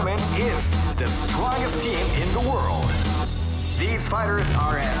this tournament is the strongest team in the world. These fighters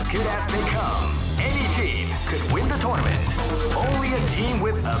are as good as they come. Any team could win the tournament. Only a team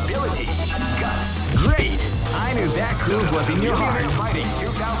with ability, guts. Great! I knew that groove was in your heart. Fighting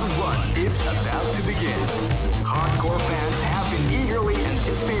 2001 is about to begin. Hardcore fans have been eagerly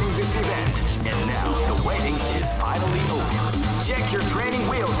anticipating this event, and now the waiting is finally over. Check your training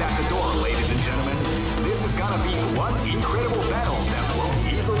wheels at the door, ladies and gentlemen. This is gonna be one incredible battle that won't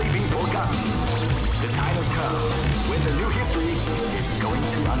easily be forgotten. The time has come when the new history is going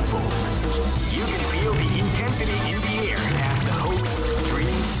to unfold. You can feel the intensity in the air as the hopes,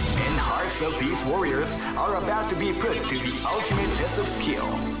 dreams, and hearts of these warriors are about to be put to the ultimate test of skill.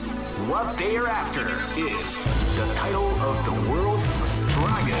 What they are after is the title of the world's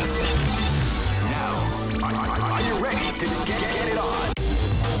strongest. Now, are you ready to get it on?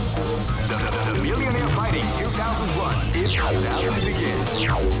 The Millionaire Fighting 2001 is about to begin.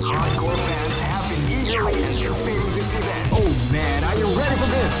 Hardcore fans have been eagerly anticipating this event. Oh man, are you ready for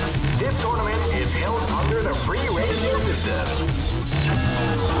this? This tournament is held under the free ratio system.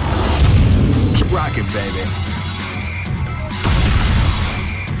 Keep rocking, baby.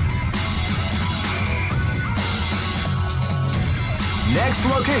 Next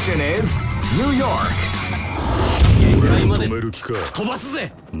location is New York. Get 界まで止める気か。飛ばす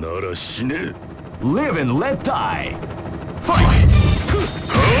ぜ。なら死ね。 Live and let die. Fight!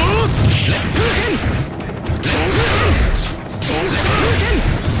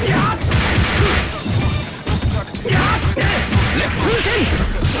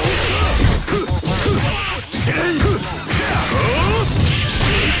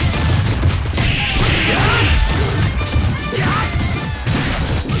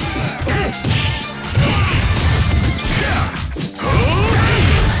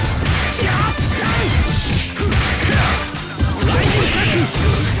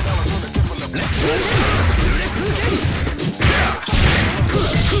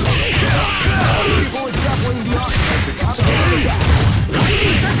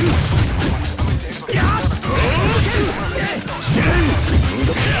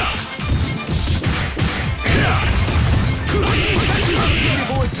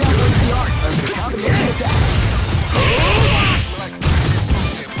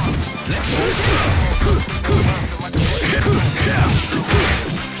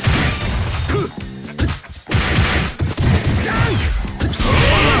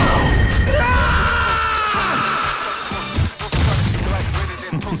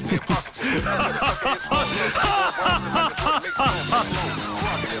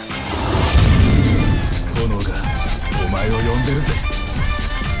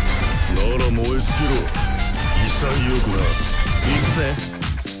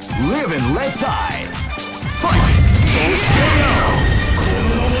 Live and let die. Fight!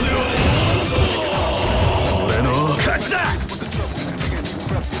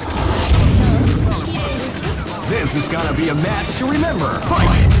 This is gonna be a match to remember.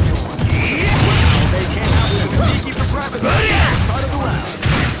 Fight! They came out with a sneaky surprise at the start of the round.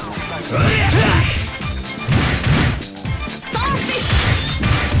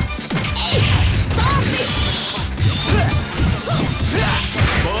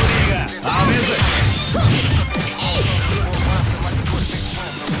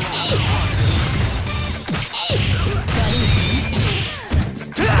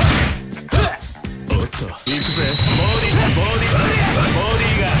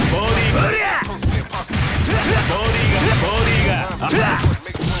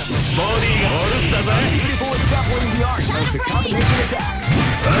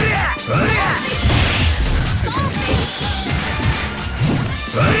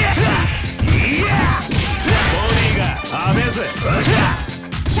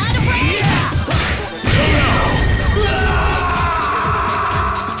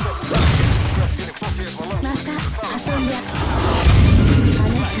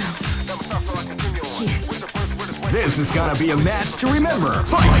 This is gonna be a match to remember.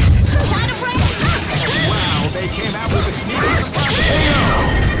 Fight! Wow, they came out with a sneaky surprise.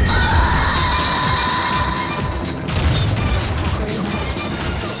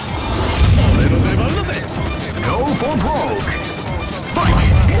 Go for broke. Fight!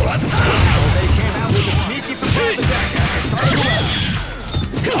 They came out with a sneaky surprise attack after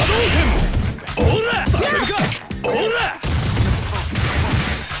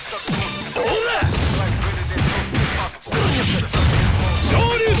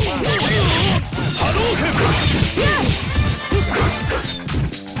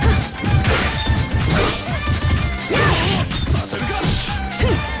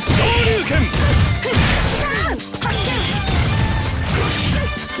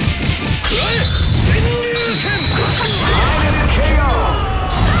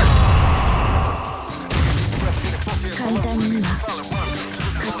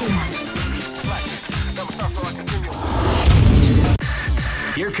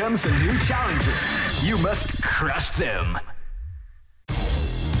Here comes a new challenger. You must crush them.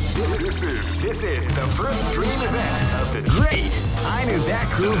 This is the first dream event of the great. I knew that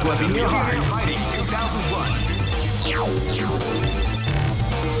groove was in your heart. Fighting 2001.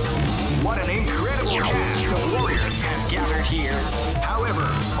 What an incredible cast of warriors has gathered here. However,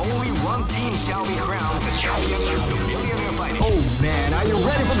 only one team shall be crowned the champion of the Millionaire Fighting. Oh man, are you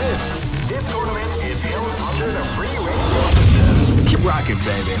ready for this? This tournament is held under the free ratio system. Keep rocking,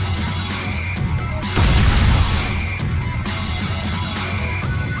 baby.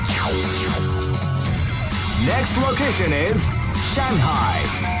 Next location is Shanghai.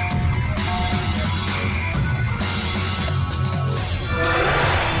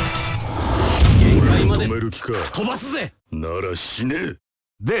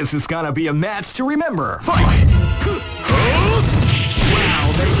 This is gonna be a match to remember. Fight!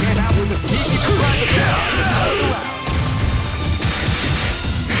 Wow, they came out with a sneaky surprise attack.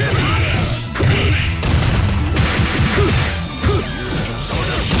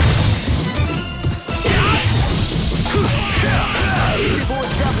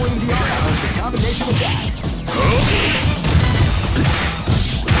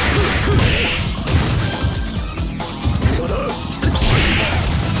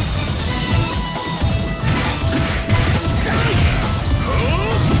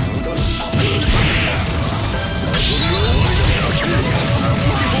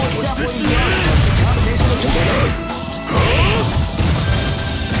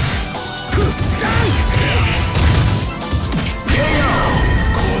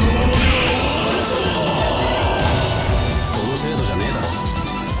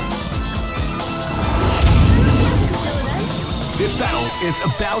 is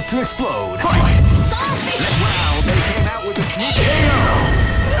about to explode. Fight! Wow, they came out with a sneak KO!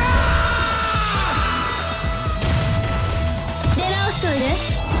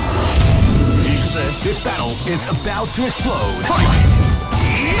 This battle is about to explode. Fight!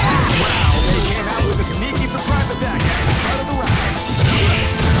 Wow, they came out with a sneaky surprise attack at the start of the round.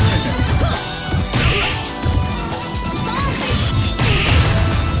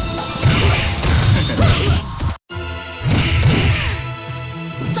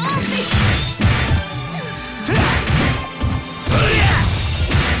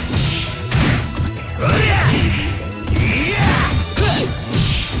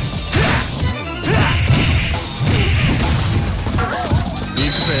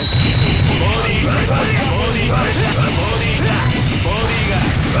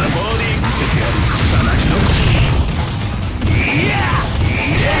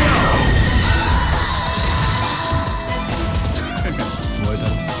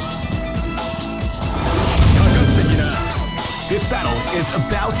 This battle is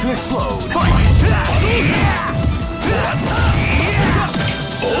about to explode. Fight!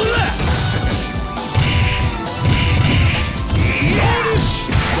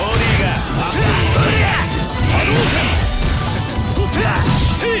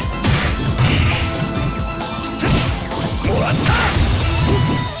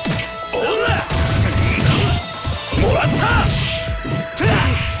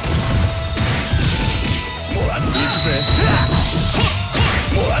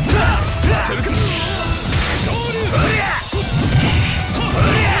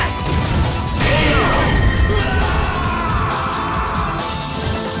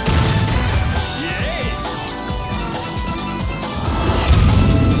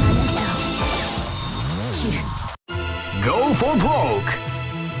 Go for broke!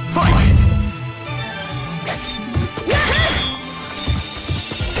 Fight!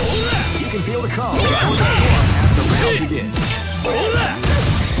 You can feel the calm as the round begins.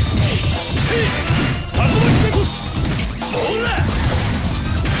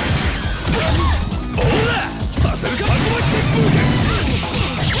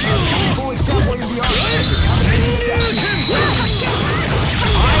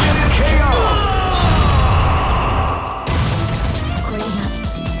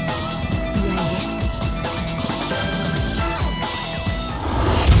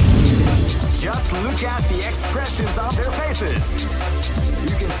 Just look at the expressions on their faces.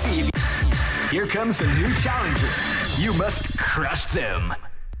 You can see. Here comes a new challenger. You must crush them.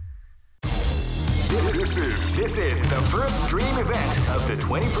 This is the first dream event of the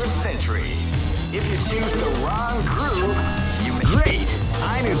 21st century. If you choose the wrong groove, you may... Great!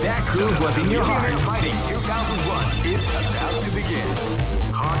 I knew that groove was in your heart. Fighting 2001 is about to begin.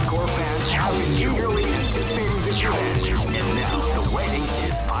 Hardcore fans have been eagerly anticipating this event, and now the waiting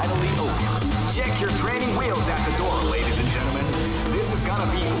is finally over. Check your training wheels at the door, ladies and gentlemen. This is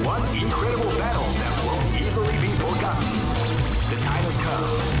gonna be one incredible battle that won't easily be forgotten. The time has come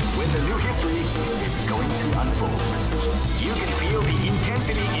when the new history is going to unfold. You can feel the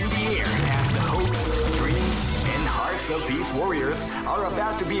intensity in the air as the hopes, dreams, and hearts of these warriors are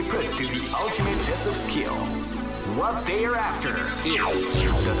about to be put to the ultimate test of skill. What they are after is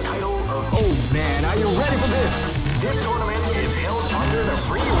the title of... Oh man, are you ready for this? This tournament is held under the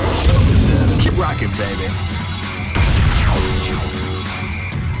free ratio system. Keep rocking, baby.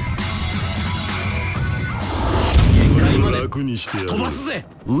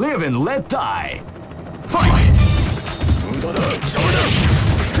 Live and let die. Fight!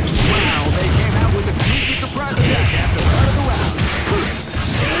 Wow, they came out with a sneaky surprise attack at the start of the round.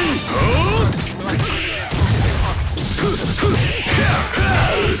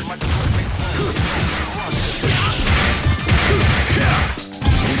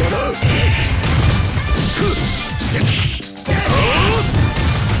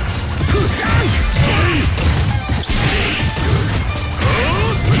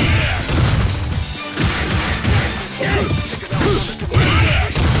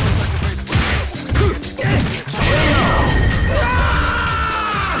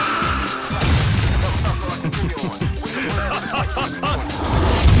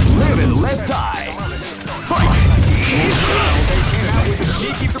 Live and let die. Fight! They came out with a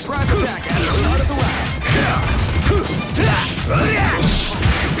sneaky surprise attack at the start of the round.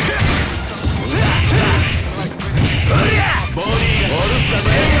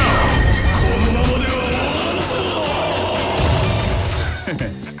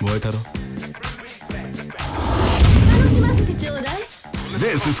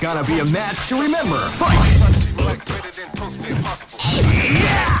 This is gonna be a match to remember. Fight!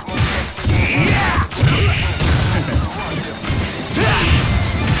 Yeah! Yeah!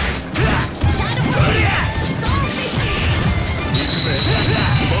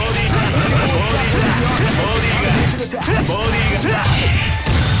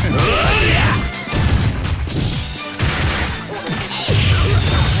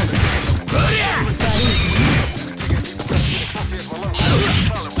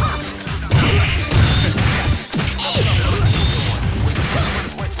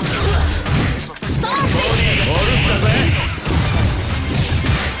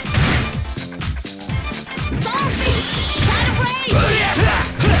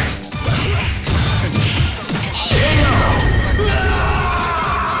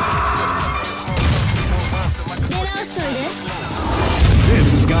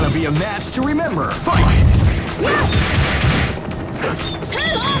 remember. Fight!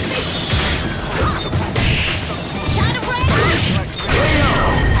 Shadow Blade!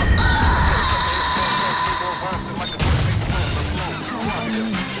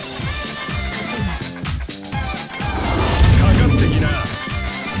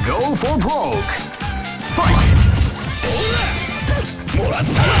 Go for broke. Fight!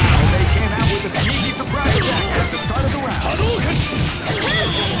 They came out with a peak surprise attack at the start of the round.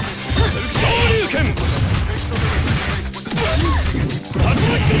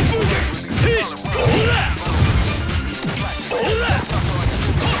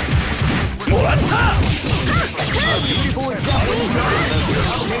 Beautiful example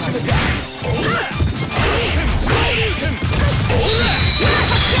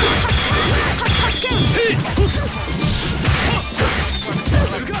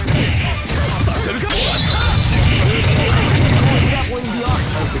of the combination attack. Exampling the art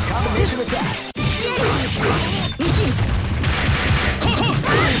of the combination attack.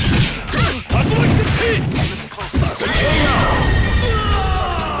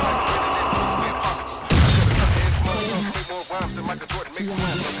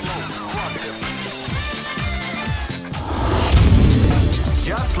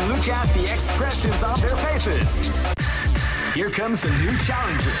 Just look at the expressions on their faces. Here comes a new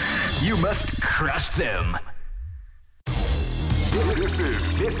challenger. You must crush them. This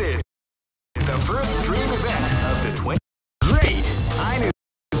is the first dream event of the 20. Great! I knew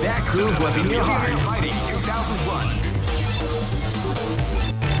that groove was in your heart. Fighting 2001.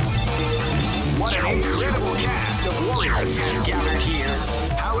 What an incredible cast of warriors has gathered here.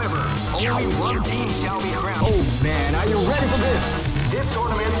 However, only one team shall be crowned. Oh man, are you ready for this? This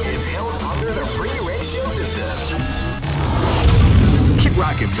tournament is held under the free ratio system. Keep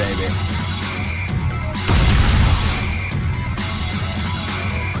rocking, baby.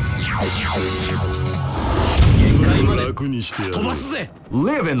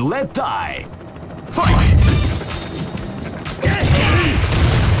 Live and let die. Fight!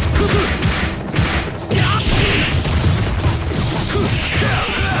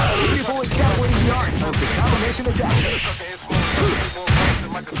 Beautiful example in the art of the combination attack.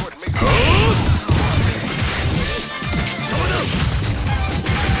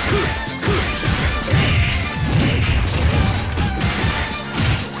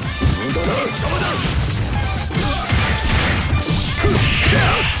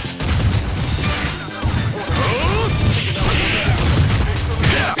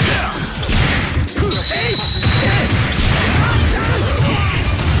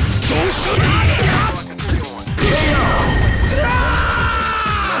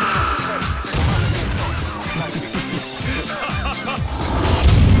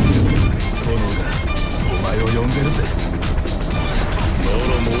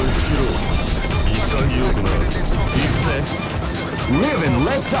 Live and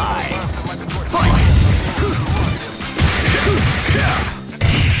let die. Fight!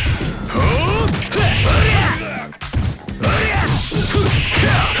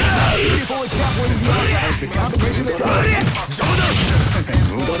 Beautiful example in the art of the combination attack.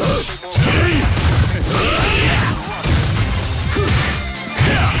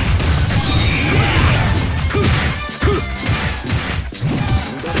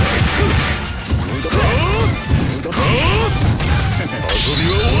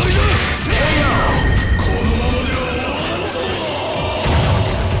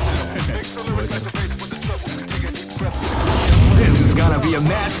 This is gonna be a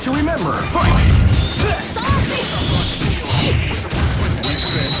match to remember. Fight!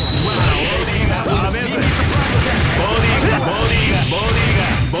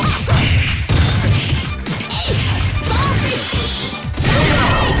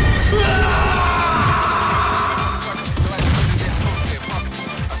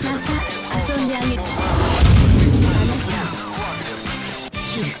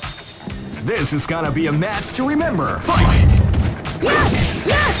 This is gonna be a match to remember. Fight!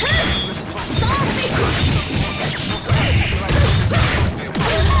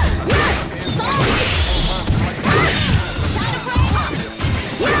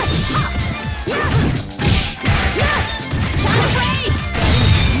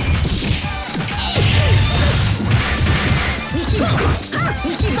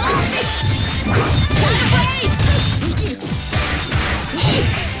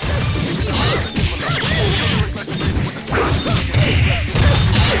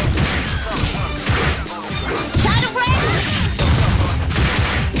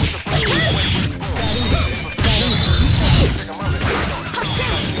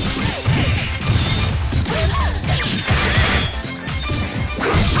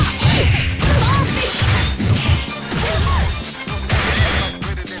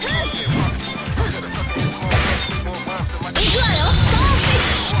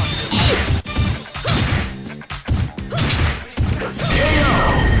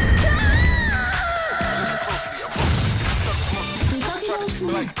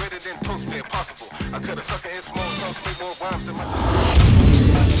 like bread and toast made possible. I cut a sucker in small chunks, make more rhymes than my.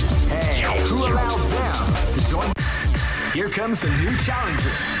 Hey, who allowed them to join? Here comes a new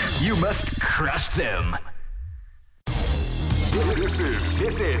challenger. You must crush them. This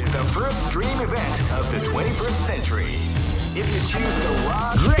is the first dream event of the 21st century. If you choose the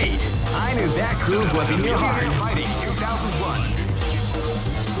wrong, great! I knew that groove was in your heart. Fighting 2001.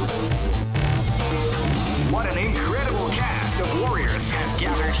 What an incredible cast of warriors has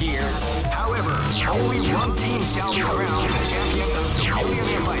gathered here. However, only one team shall be crowned the champion of the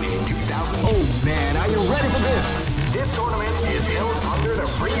Millionaire Fighting 2000. Oh man, are you ready for this? This tournament is held under the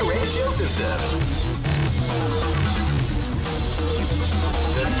free ratio system.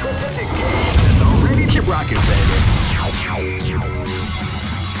 The strategic game is already keep rocking, baby.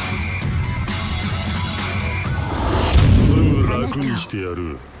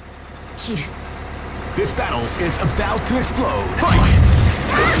 This battle is about to explode. Fight!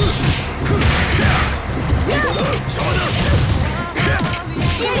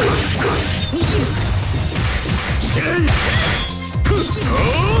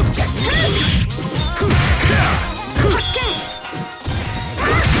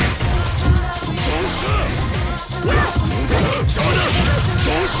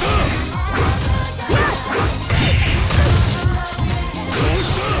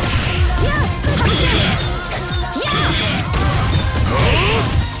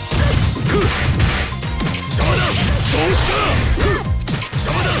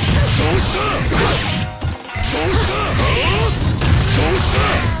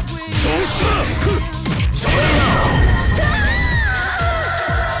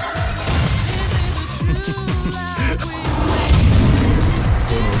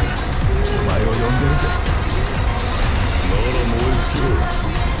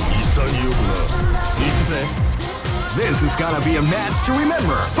 This is gonna be a match to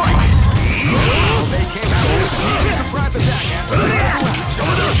remember. Fight! They came out with a sneaky surprise attack after the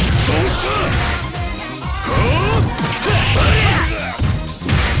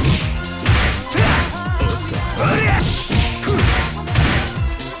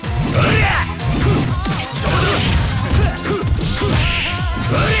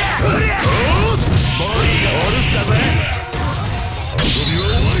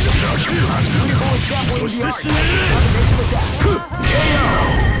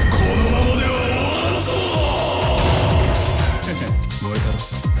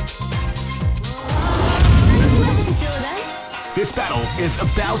This battle is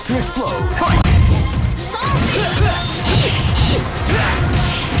about to explode. Fight!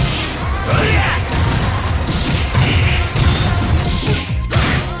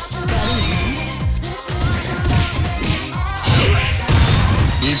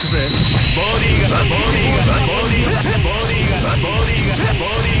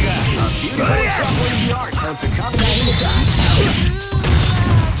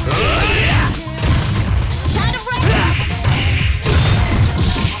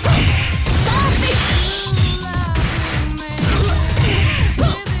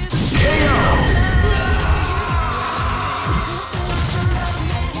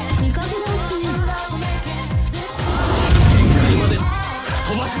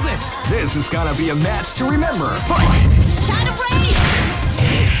 This is gonna be a match to remember. Fight! Shadow Blade!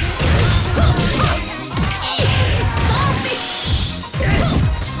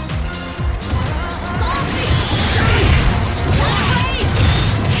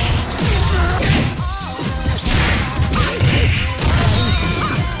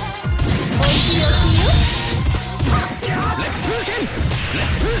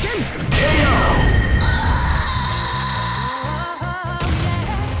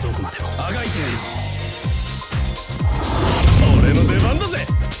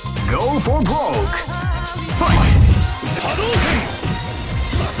 Go for broke. Fight!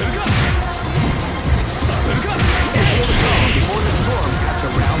 Before the storm at the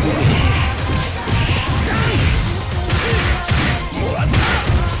round one.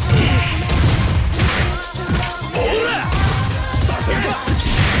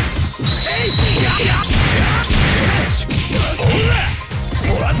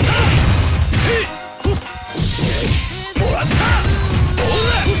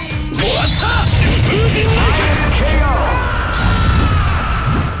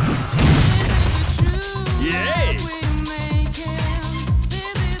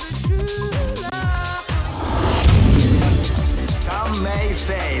 Some may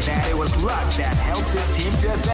say that it was luck that helped this team to advance.